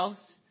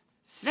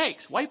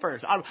 snakes,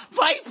 wipers,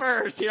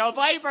 vipers,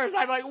 vipers.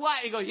 I'm like, what?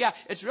 He goes, yeah,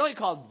 it's really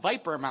called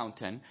Viper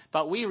Mountain,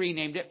 but we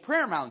renamed it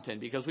Prayer Mountain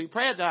because we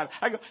pray at that.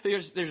 I go,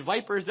 there's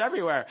vipers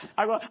everywhere.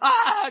 I go,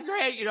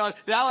 great,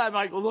 now I'm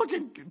like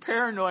looking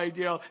paranoid,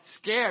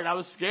 scared. I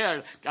was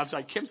scared. I was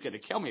like, Kim's going to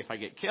kill me if I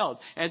get killed.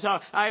 And so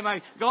I'm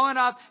like going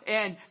up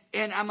and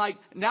I'm like,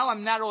 now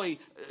I'm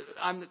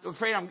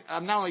afraid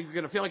I'm not only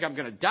going to feel like I'm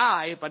going to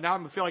die, but now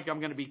I'm going to feel like I'm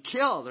going to be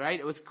killed, right?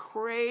 It was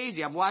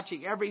crazy. I'm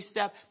watching every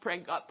step,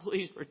 praying, God,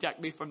 please protect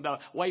me from the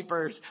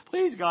vipers.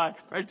 Please, God,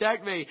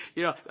 protect me.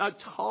 A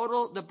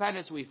total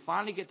dependence. We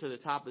finally get to the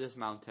top of this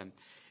mountain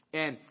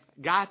and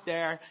got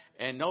there,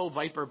 and no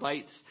viper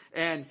bites.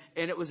 And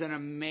it was an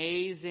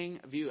amazing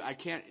view.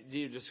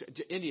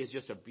 India is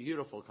just a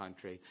beautiful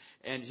country.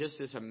 And just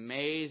this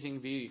amazing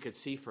view you could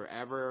see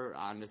forever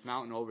on this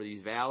mountain over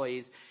these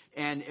valleys.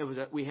 And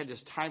we had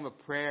this time of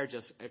prayer,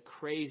 just a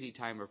crazy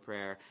time of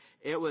prayer.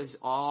 It was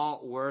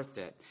all worth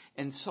it.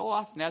 And so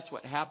often that's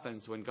what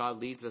happens when God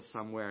leads us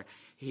somewhere.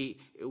 He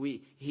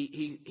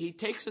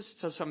takes us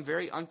to some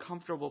very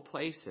uncomfortable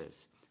places.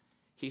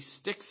 He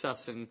stucks us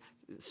and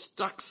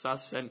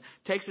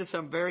takes us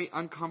some very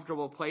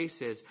uncomfortable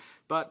places,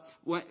 but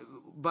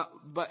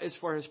it's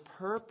for His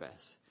purpose.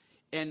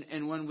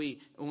 And when we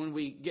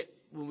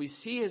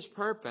see His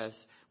purpose,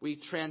 we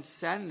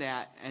transcend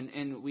that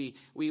and we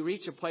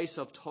reach a place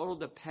of total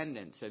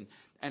dependence.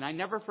 And I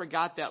never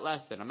forgot that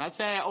lesson. I'm not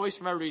saying I always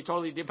remember to be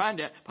totally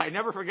dependent, but I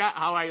never forgot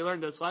how I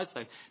learned this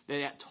lesson.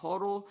 That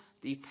total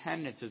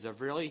dependence is a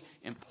really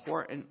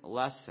important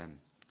lesson.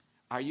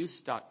 Are you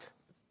stuck?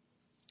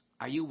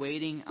 Are you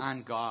waiting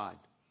on God?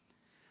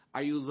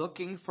 Are you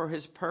looking for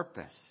His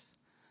purpose?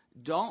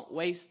 Don't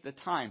waste the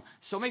time.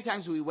 So many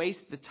times we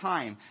waste the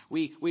time.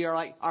 We are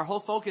like, our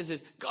whole focus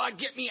is, God,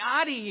 get me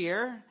out of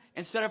here,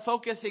 instead of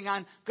focusing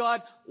on,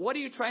 God, what are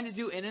you trying to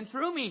do in and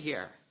through me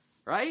here?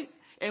 Right?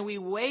 And we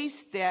waste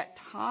that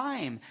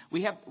time.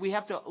 We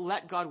have to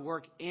let God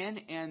work in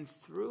and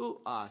through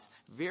us.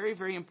 Very,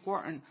 very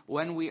important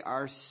when we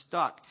are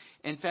stuck.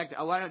 In fact,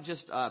 I want to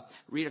just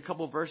read a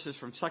couple verses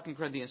from 2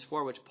 Corinthians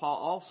 4, which Paul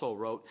also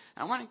wrote.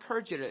 And I want to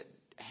encourage you to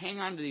hang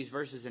on to these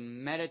verses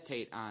and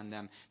meditate on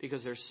them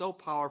because they're so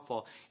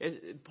powerful.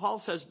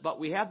 Paul says,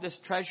 but we have this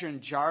treasure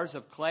in jars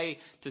of clay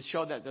to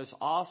show that there's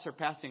all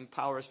surpassing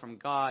powers from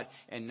God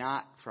and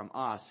not from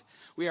us.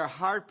 We are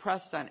hard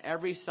pressed on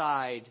every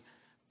side,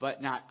 but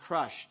not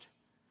crushed.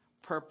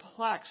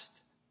 Perplexed,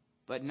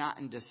 but not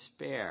in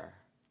despair.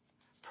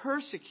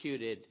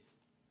 Persecuted,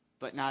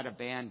 but not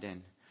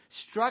abandoned.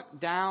 Struck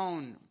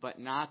down, but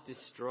not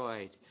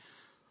destroyed.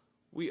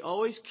 We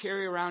always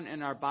carry around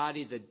in our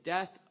body the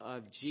death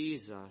of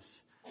Jesus,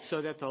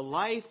 so that the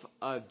life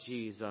of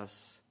Jesus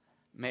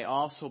may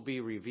also be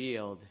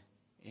revealed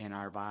in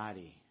our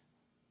body.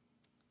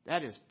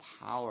 That is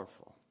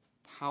powerful.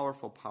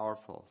 Powerful,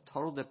 powerful.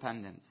 Total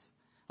dependence.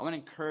 I want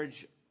to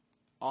encourage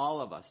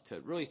all of us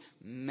to really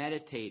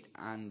meditate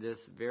on this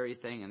very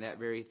thing and that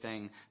very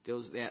thing,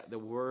 the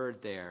word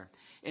there.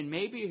 And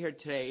maybe you're here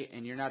today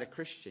and you're not a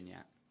Christian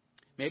yet.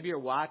 Maybe you're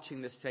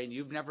watching this today and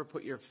you've never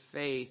put your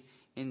faith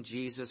in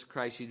Jesus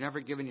Christ. You've never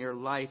given your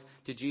life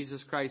to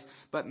Jesus Christ.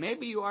 But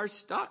maybe you are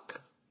stuck.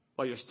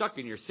 Well, you're stuck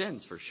in your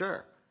sins for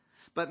sure.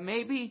 But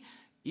maybe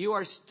you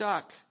are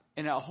stuck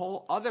in a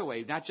whole other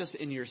way, not just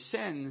in your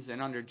sins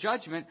and under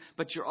judgment,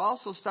 but you're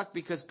also stuck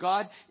because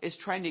God is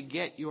trying to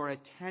get your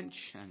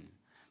attention.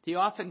 He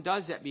often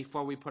does that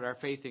before we put our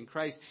faith in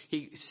Christ.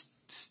 He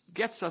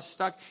gets us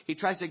stuck. He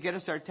tries to get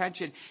us our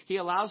attention. He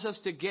allows us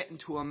to get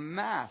into a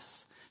mess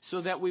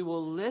so that we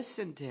will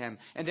listen to him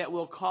and that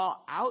we'll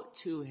call out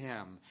to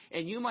him.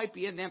 And you might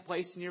be in that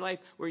place in your life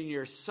where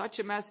you're such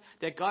a mess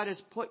that God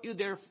has put you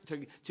there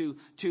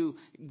to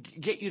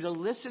get you to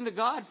listen to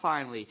God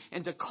finally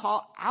and to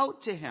call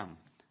out to him.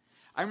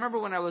 I remember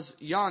when I was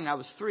young, I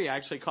was 3. I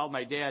actually called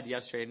my dad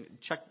yesterday and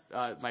checked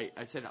I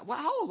said, well,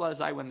 how old was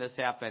I when this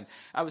happened?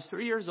 I was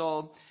 3 years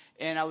old,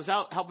 and I was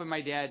out helping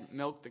my dad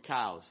milk the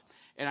cows.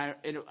 And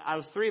I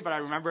was 3, but I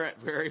remember it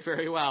very,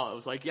 very well. It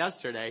was like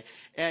yesterday.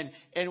 And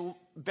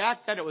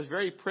back then it was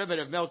very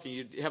primitive milking.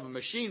 You'd have a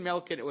machine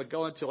milk, and it would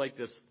go into like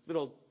this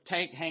little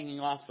tank hanging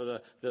off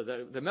of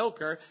the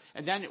milker.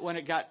 And then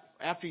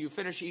after you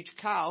finish each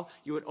cow,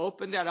 you would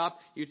open that up,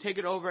 you'd take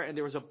it over, and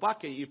there was a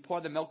bucket. You'd pour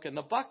the milk in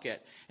the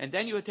bucket. And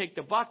then you would take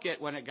the bucket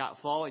when it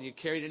got full, and you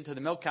carry it into the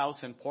milk house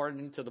and pour it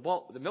into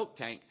the milk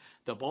tank.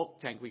 The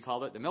bulk tank, we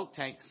called it, the milk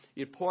tank.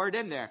 You'd pour it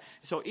in there.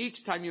 So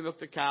each time you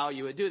milked the cow,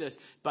 you would do this.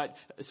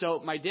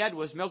 So my dad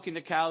was milking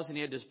the cows, and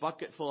he had this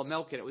bucket full of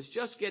milk, and it was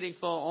just getting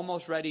full,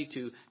 almost ready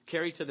to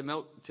carry to the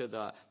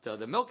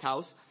milk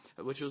house,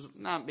 which was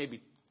not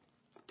maybe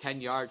 10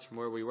 yards from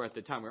where we were at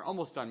the time. We were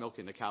almost done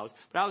milking the cows.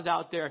 But I was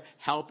out there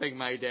helping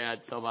my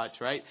dad so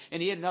much, right?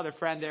 And he had another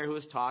friend there who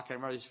was talking. I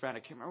remember his friend. I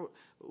can't remember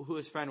who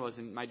his friend was,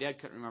 and my dad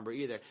couldn't remember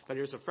either. But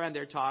there was a friend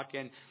there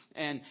talking,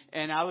 and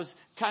I was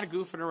kind of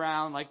goofing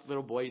around like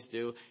little boys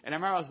do. And I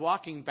remember I was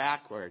walking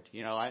backward,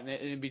 and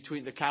in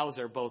between the cows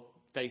are both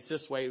face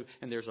this way,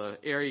 and there's an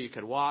area you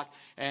could walk.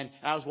 And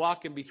I was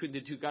walking between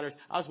the two gutters.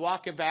 I was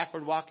walking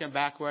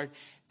backward,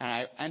 and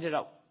I ended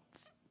up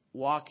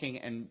walking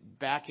and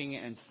backing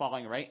and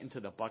falling right into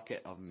the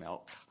bucket of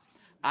milk.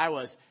 I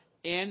was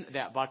in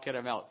that bucket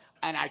of milk,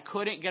 and I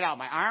couldn't get out.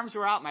 My arms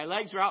were out, my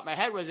legs were out, my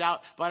head was out,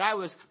 but I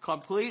was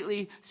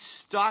completely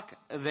stuck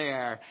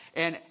there.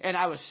 And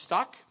I was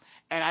stuck,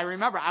 and I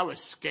remember I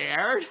was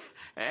scared,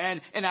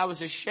 and I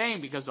was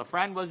ashamed because a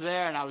friend was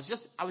there, and I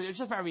just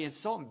remember being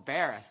so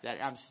embarrassed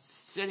that I'm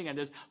sitting in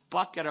this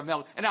bucket of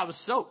milk. And I was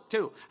soaked,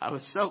 too. I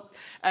was soaked.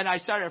 And I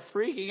started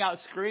freaking out,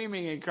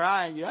 screaming and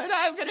crying.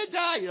 I'm going to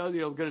die. I'm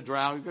going to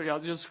drown.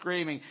 Just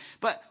screaming.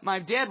 But my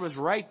dad was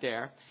right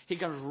there. He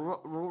comes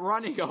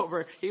running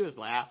over. He was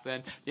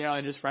laughing,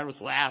 and his friend was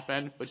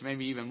laughing, which made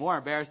me even more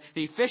embarrassed.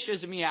 And he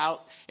fishes me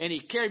out, and he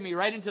carried me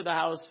right into the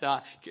house,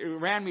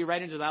 ran me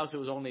right into the house. It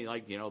was only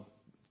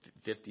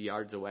 50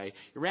 yards away.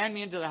 He ran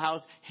me into the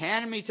house,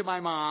 handed me to my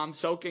mom,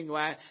 soaking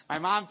wet. My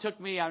mom took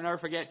me, I'll never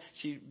forget,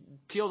 she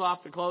peeled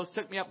off the clothes,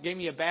 took me up, gave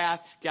me a bath,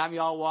 got me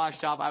all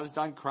washed up. I was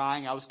done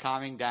crying. I was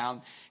calming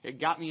down.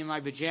 It got me in my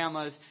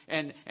pajamas,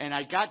 and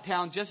I got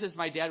down just as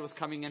my dad was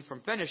coming in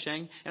from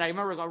finishing, and I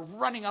remember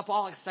running up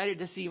all excited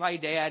to see my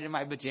dad in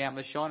my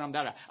pajamas, showing him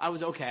that I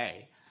was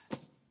okay.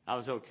 I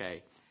was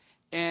okay.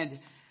 And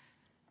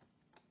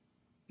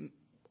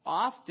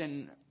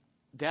often,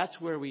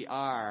 that's where we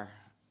are.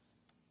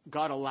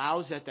 God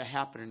allows that to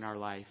happen in our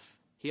life.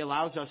 He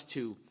allows us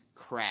to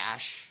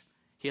crash.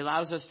 He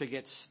allows us to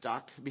get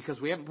stuck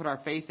because we haven't put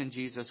our faith in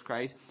Jesus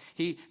Christ.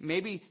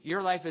 Maybe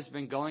your life has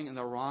been going in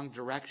the wrong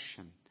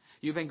direction.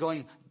 You've been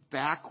going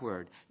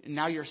backward.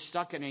 Now you're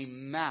stuck in a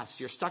mess.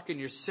 You're stuck in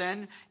your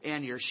sin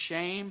and your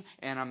shame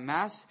and a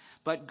mess.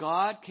 But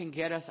God can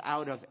get us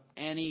out of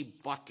any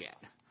bucket.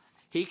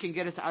 He can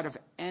get us out of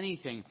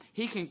anything.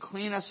 He can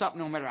clean us up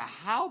no matter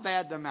how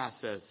bad the mess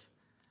is.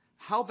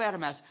 How bad a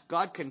mess.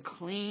 God can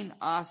clean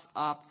us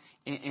up.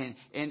 And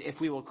if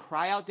we will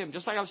cry out to him,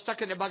 just like I was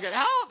stuck in the bucket,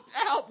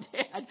 help,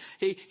 Dad.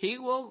 He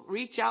will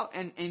reach out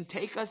and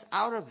take us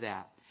out of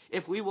that.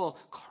 If we will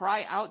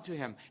cry out to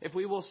him, if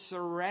we will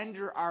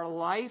surrender our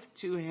life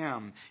to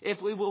him,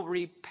 if we will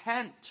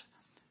repent,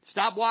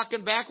 stop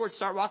walking backwards,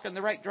 start walking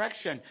the right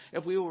direction.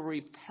 If we will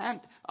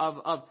repent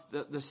of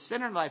the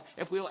sin in life,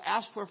 if we will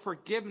ask for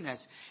forgiveness,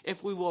 if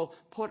we will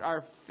put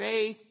our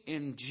faith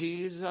in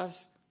Jesus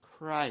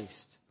Christ.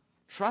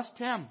 Trust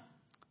him.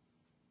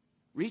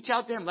 Reach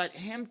out to him. Let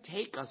him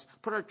take us.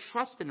 Put our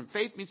trust in him.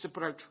 Faith means to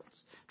put our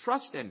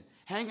trust in.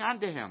 Hang on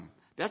to him.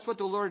 That's what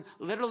the Lord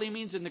literally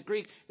means in the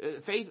Greek.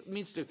 Faith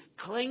means to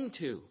cling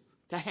to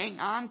hang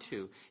on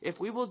to.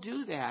 If we will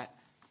do that,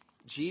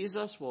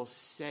 Jesus will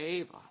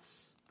save us.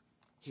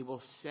 He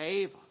will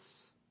save us.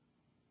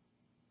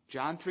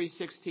 John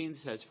 3:16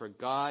 says, "For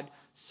God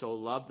so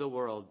loved the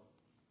world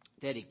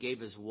that he gave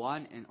his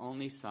one and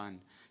only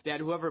Son, that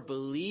whoever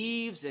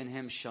believes in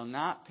him shall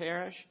not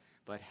perish,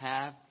 but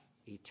have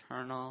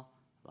eternal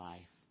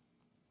life."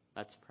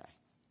 Let's pray.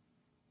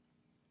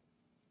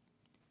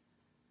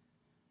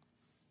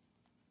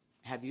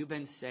 Have you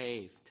been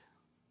saved?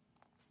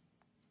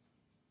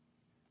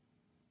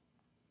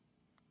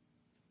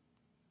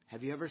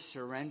 Have you ever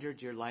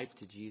surrendered your life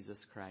to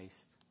Jesus Christ?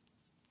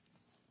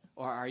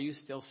 Or are you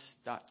still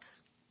stuck?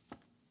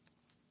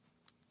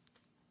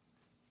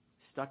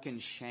 Stuck in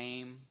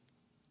shame?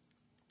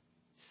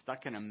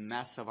 Stuck in a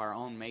mess of our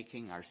own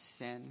making, our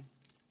sin?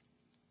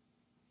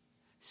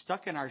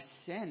 Stuck in our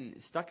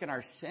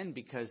sin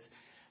because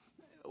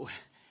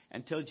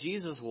until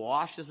Jesus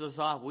washes us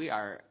off, we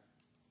are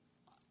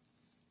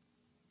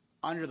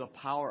under the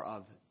power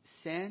of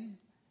sin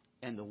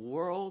and the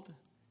world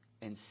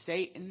and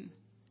Satan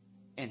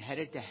and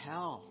headed to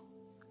hell,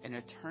 an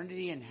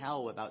eternity in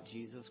hell without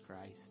Jesus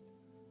Christ.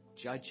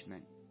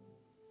 Judgment.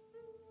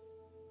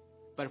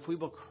 But if we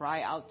will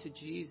cry out to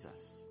Jesus,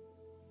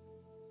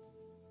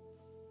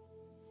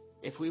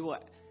 if we will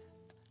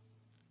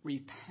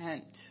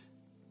repent,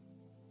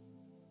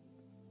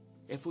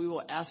 if we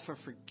will ask for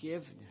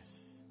forgiveness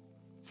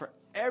for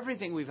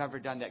everything we've ever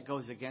done that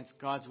goes against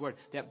God's word,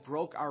 that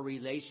broke our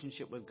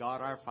relationship with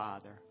God our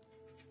Father,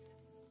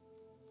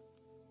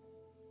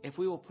 if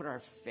we will put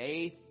our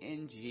faith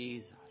in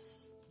Jesus,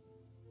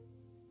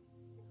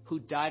 who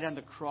died on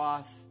the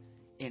cross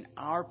in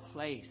our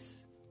place,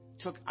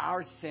 took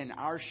our sin,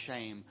 our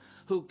shame,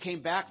 who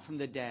came back from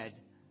the dead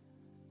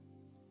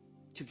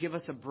to give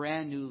us a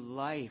brand new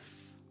life,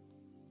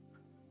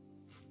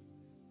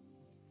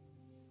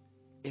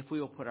 if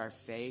we will put our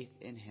faith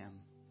in Him.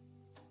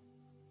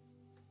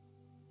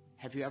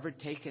 Have you ever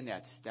taken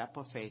that step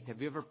of faith?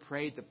 Have you ever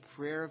prayed the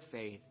prayer of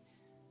faith?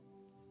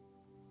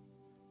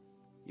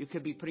 You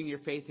could be putting your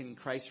faith in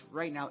Christ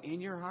right now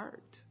in your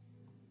heart.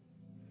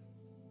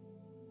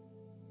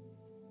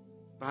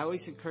 But I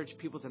always encourage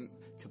people to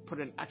put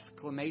an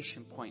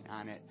exclamation point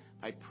on it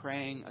by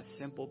praying a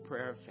simple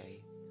prayer of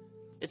faith.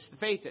 It's the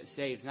faith that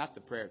saves, not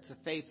the prayer. It's the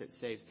faith that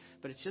saves.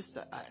 But it's just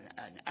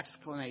an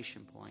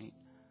exclamation point.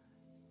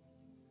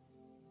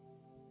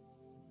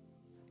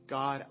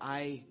 God,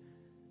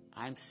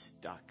 I'm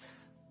stuck.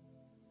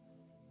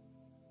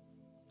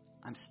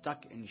 I'm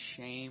stuck in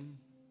shame.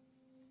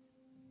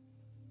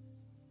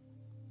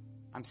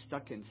 I'm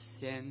stuck in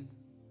sin.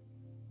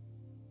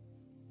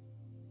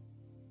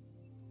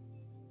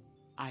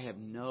 I have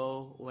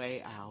no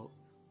way out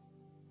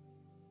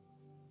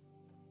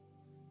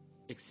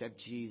except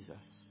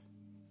Jesus.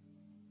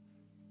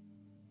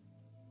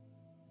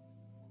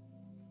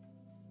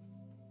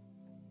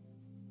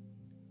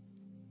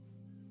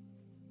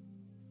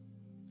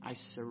 I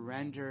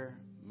surrender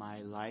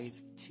my life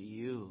to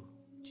you,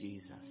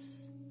 Jesus.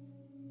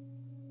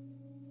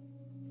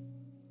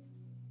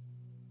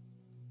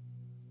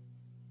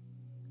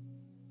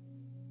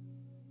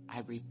 I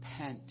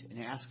repent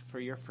and ask for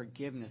your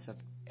forgiveness of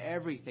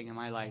everything in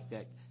my life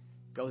that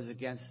goes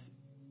against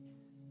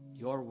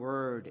your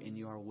word and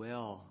your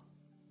will.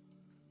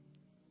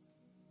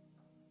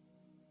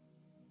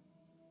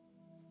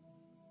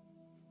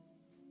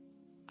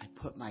 I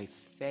put my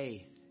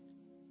faith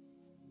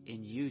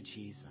in you,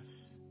 Jesus.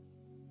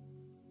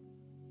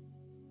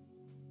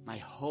 My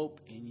hope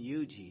in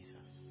you, Jesus.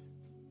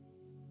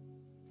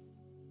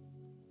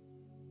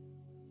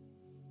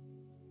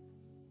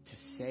 To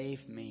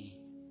save me.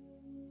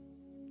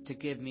 To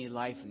give me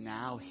life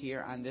now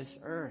here on this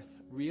earth.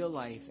 Real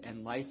life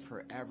and life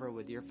forever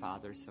with your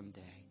Father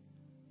someday.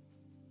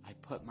 I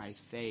put my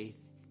faith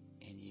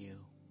in you.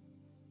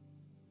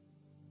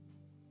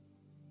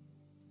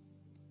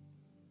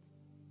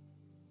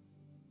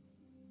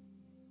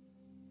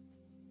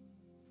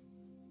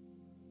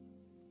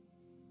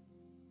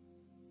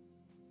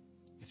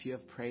 If you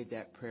have prayed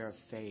that prayer of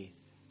faith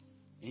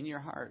in your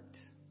heart,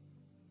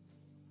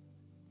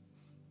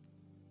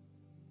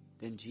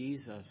 then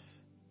Jesus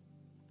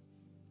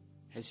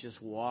has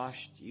just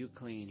washed you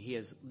clean. He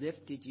has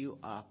lifted you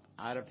up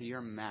out of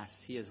your mess.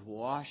 He has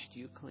washed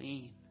you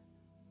clean.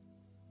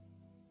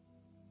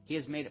 He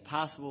has made it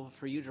possible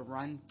for you to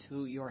run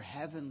to your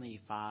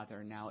heavenly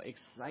Father now,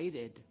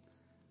 excited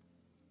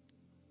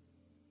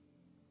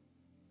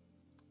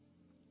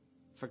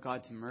for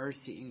God's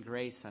mercy and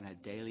grace on a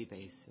daily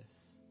basis.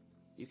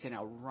 You can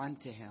now run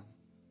to Him.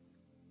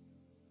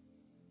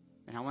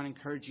 And I want to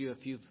encourage you,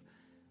 if you've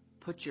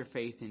put your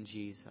faith in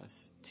Jesus,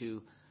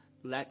 to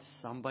let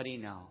somebody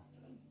know.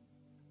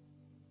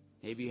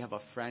 Maybe you have a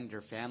friend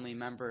or family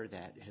member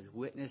that has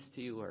witnessed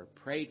to you or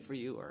prayed for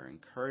you or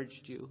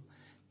encouraged you.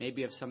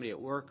 Maybe you have somebody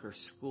at work or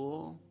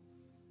school.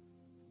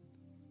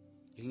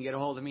 You can get a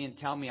hold of me and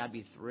tell me. I'd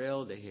be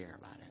thrilled to hear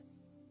about it.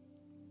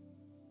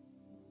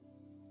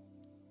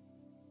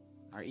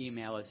 Our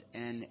email is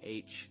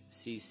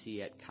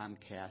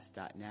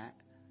nhcc@comcast.net.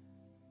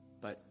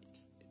 But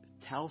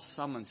tell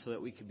someone so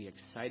that we can be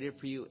excited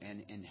for you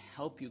and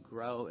help you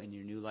grow in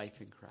your new life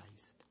in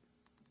Christ.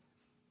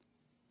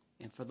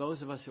 And for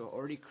those of us who are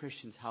already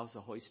Christians, how's the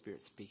Holy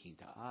Spirit speaking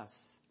to us?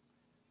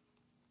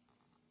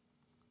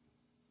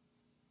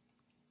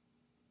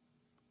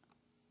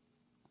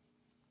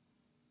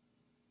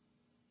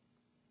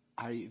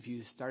 Are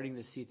you starting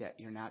to see that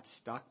you're not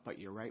stuck, but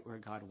you're right where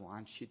God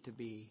wants you to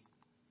be?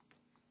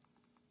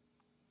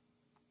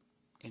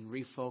 And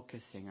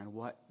refocusing on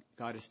what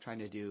God is trying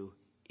to do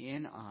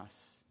in us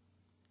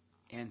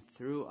and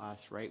through us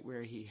right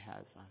where He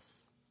has us.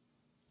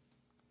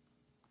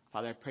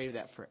 Father, I pray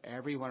that for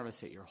every one of us,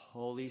 that your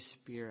Holy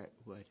Spirit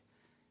would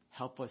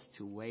help us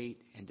to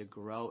wait and to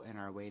grow in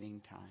our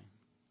waiting time.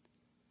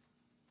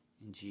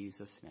 In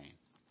Jesus' name,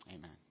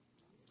 amen.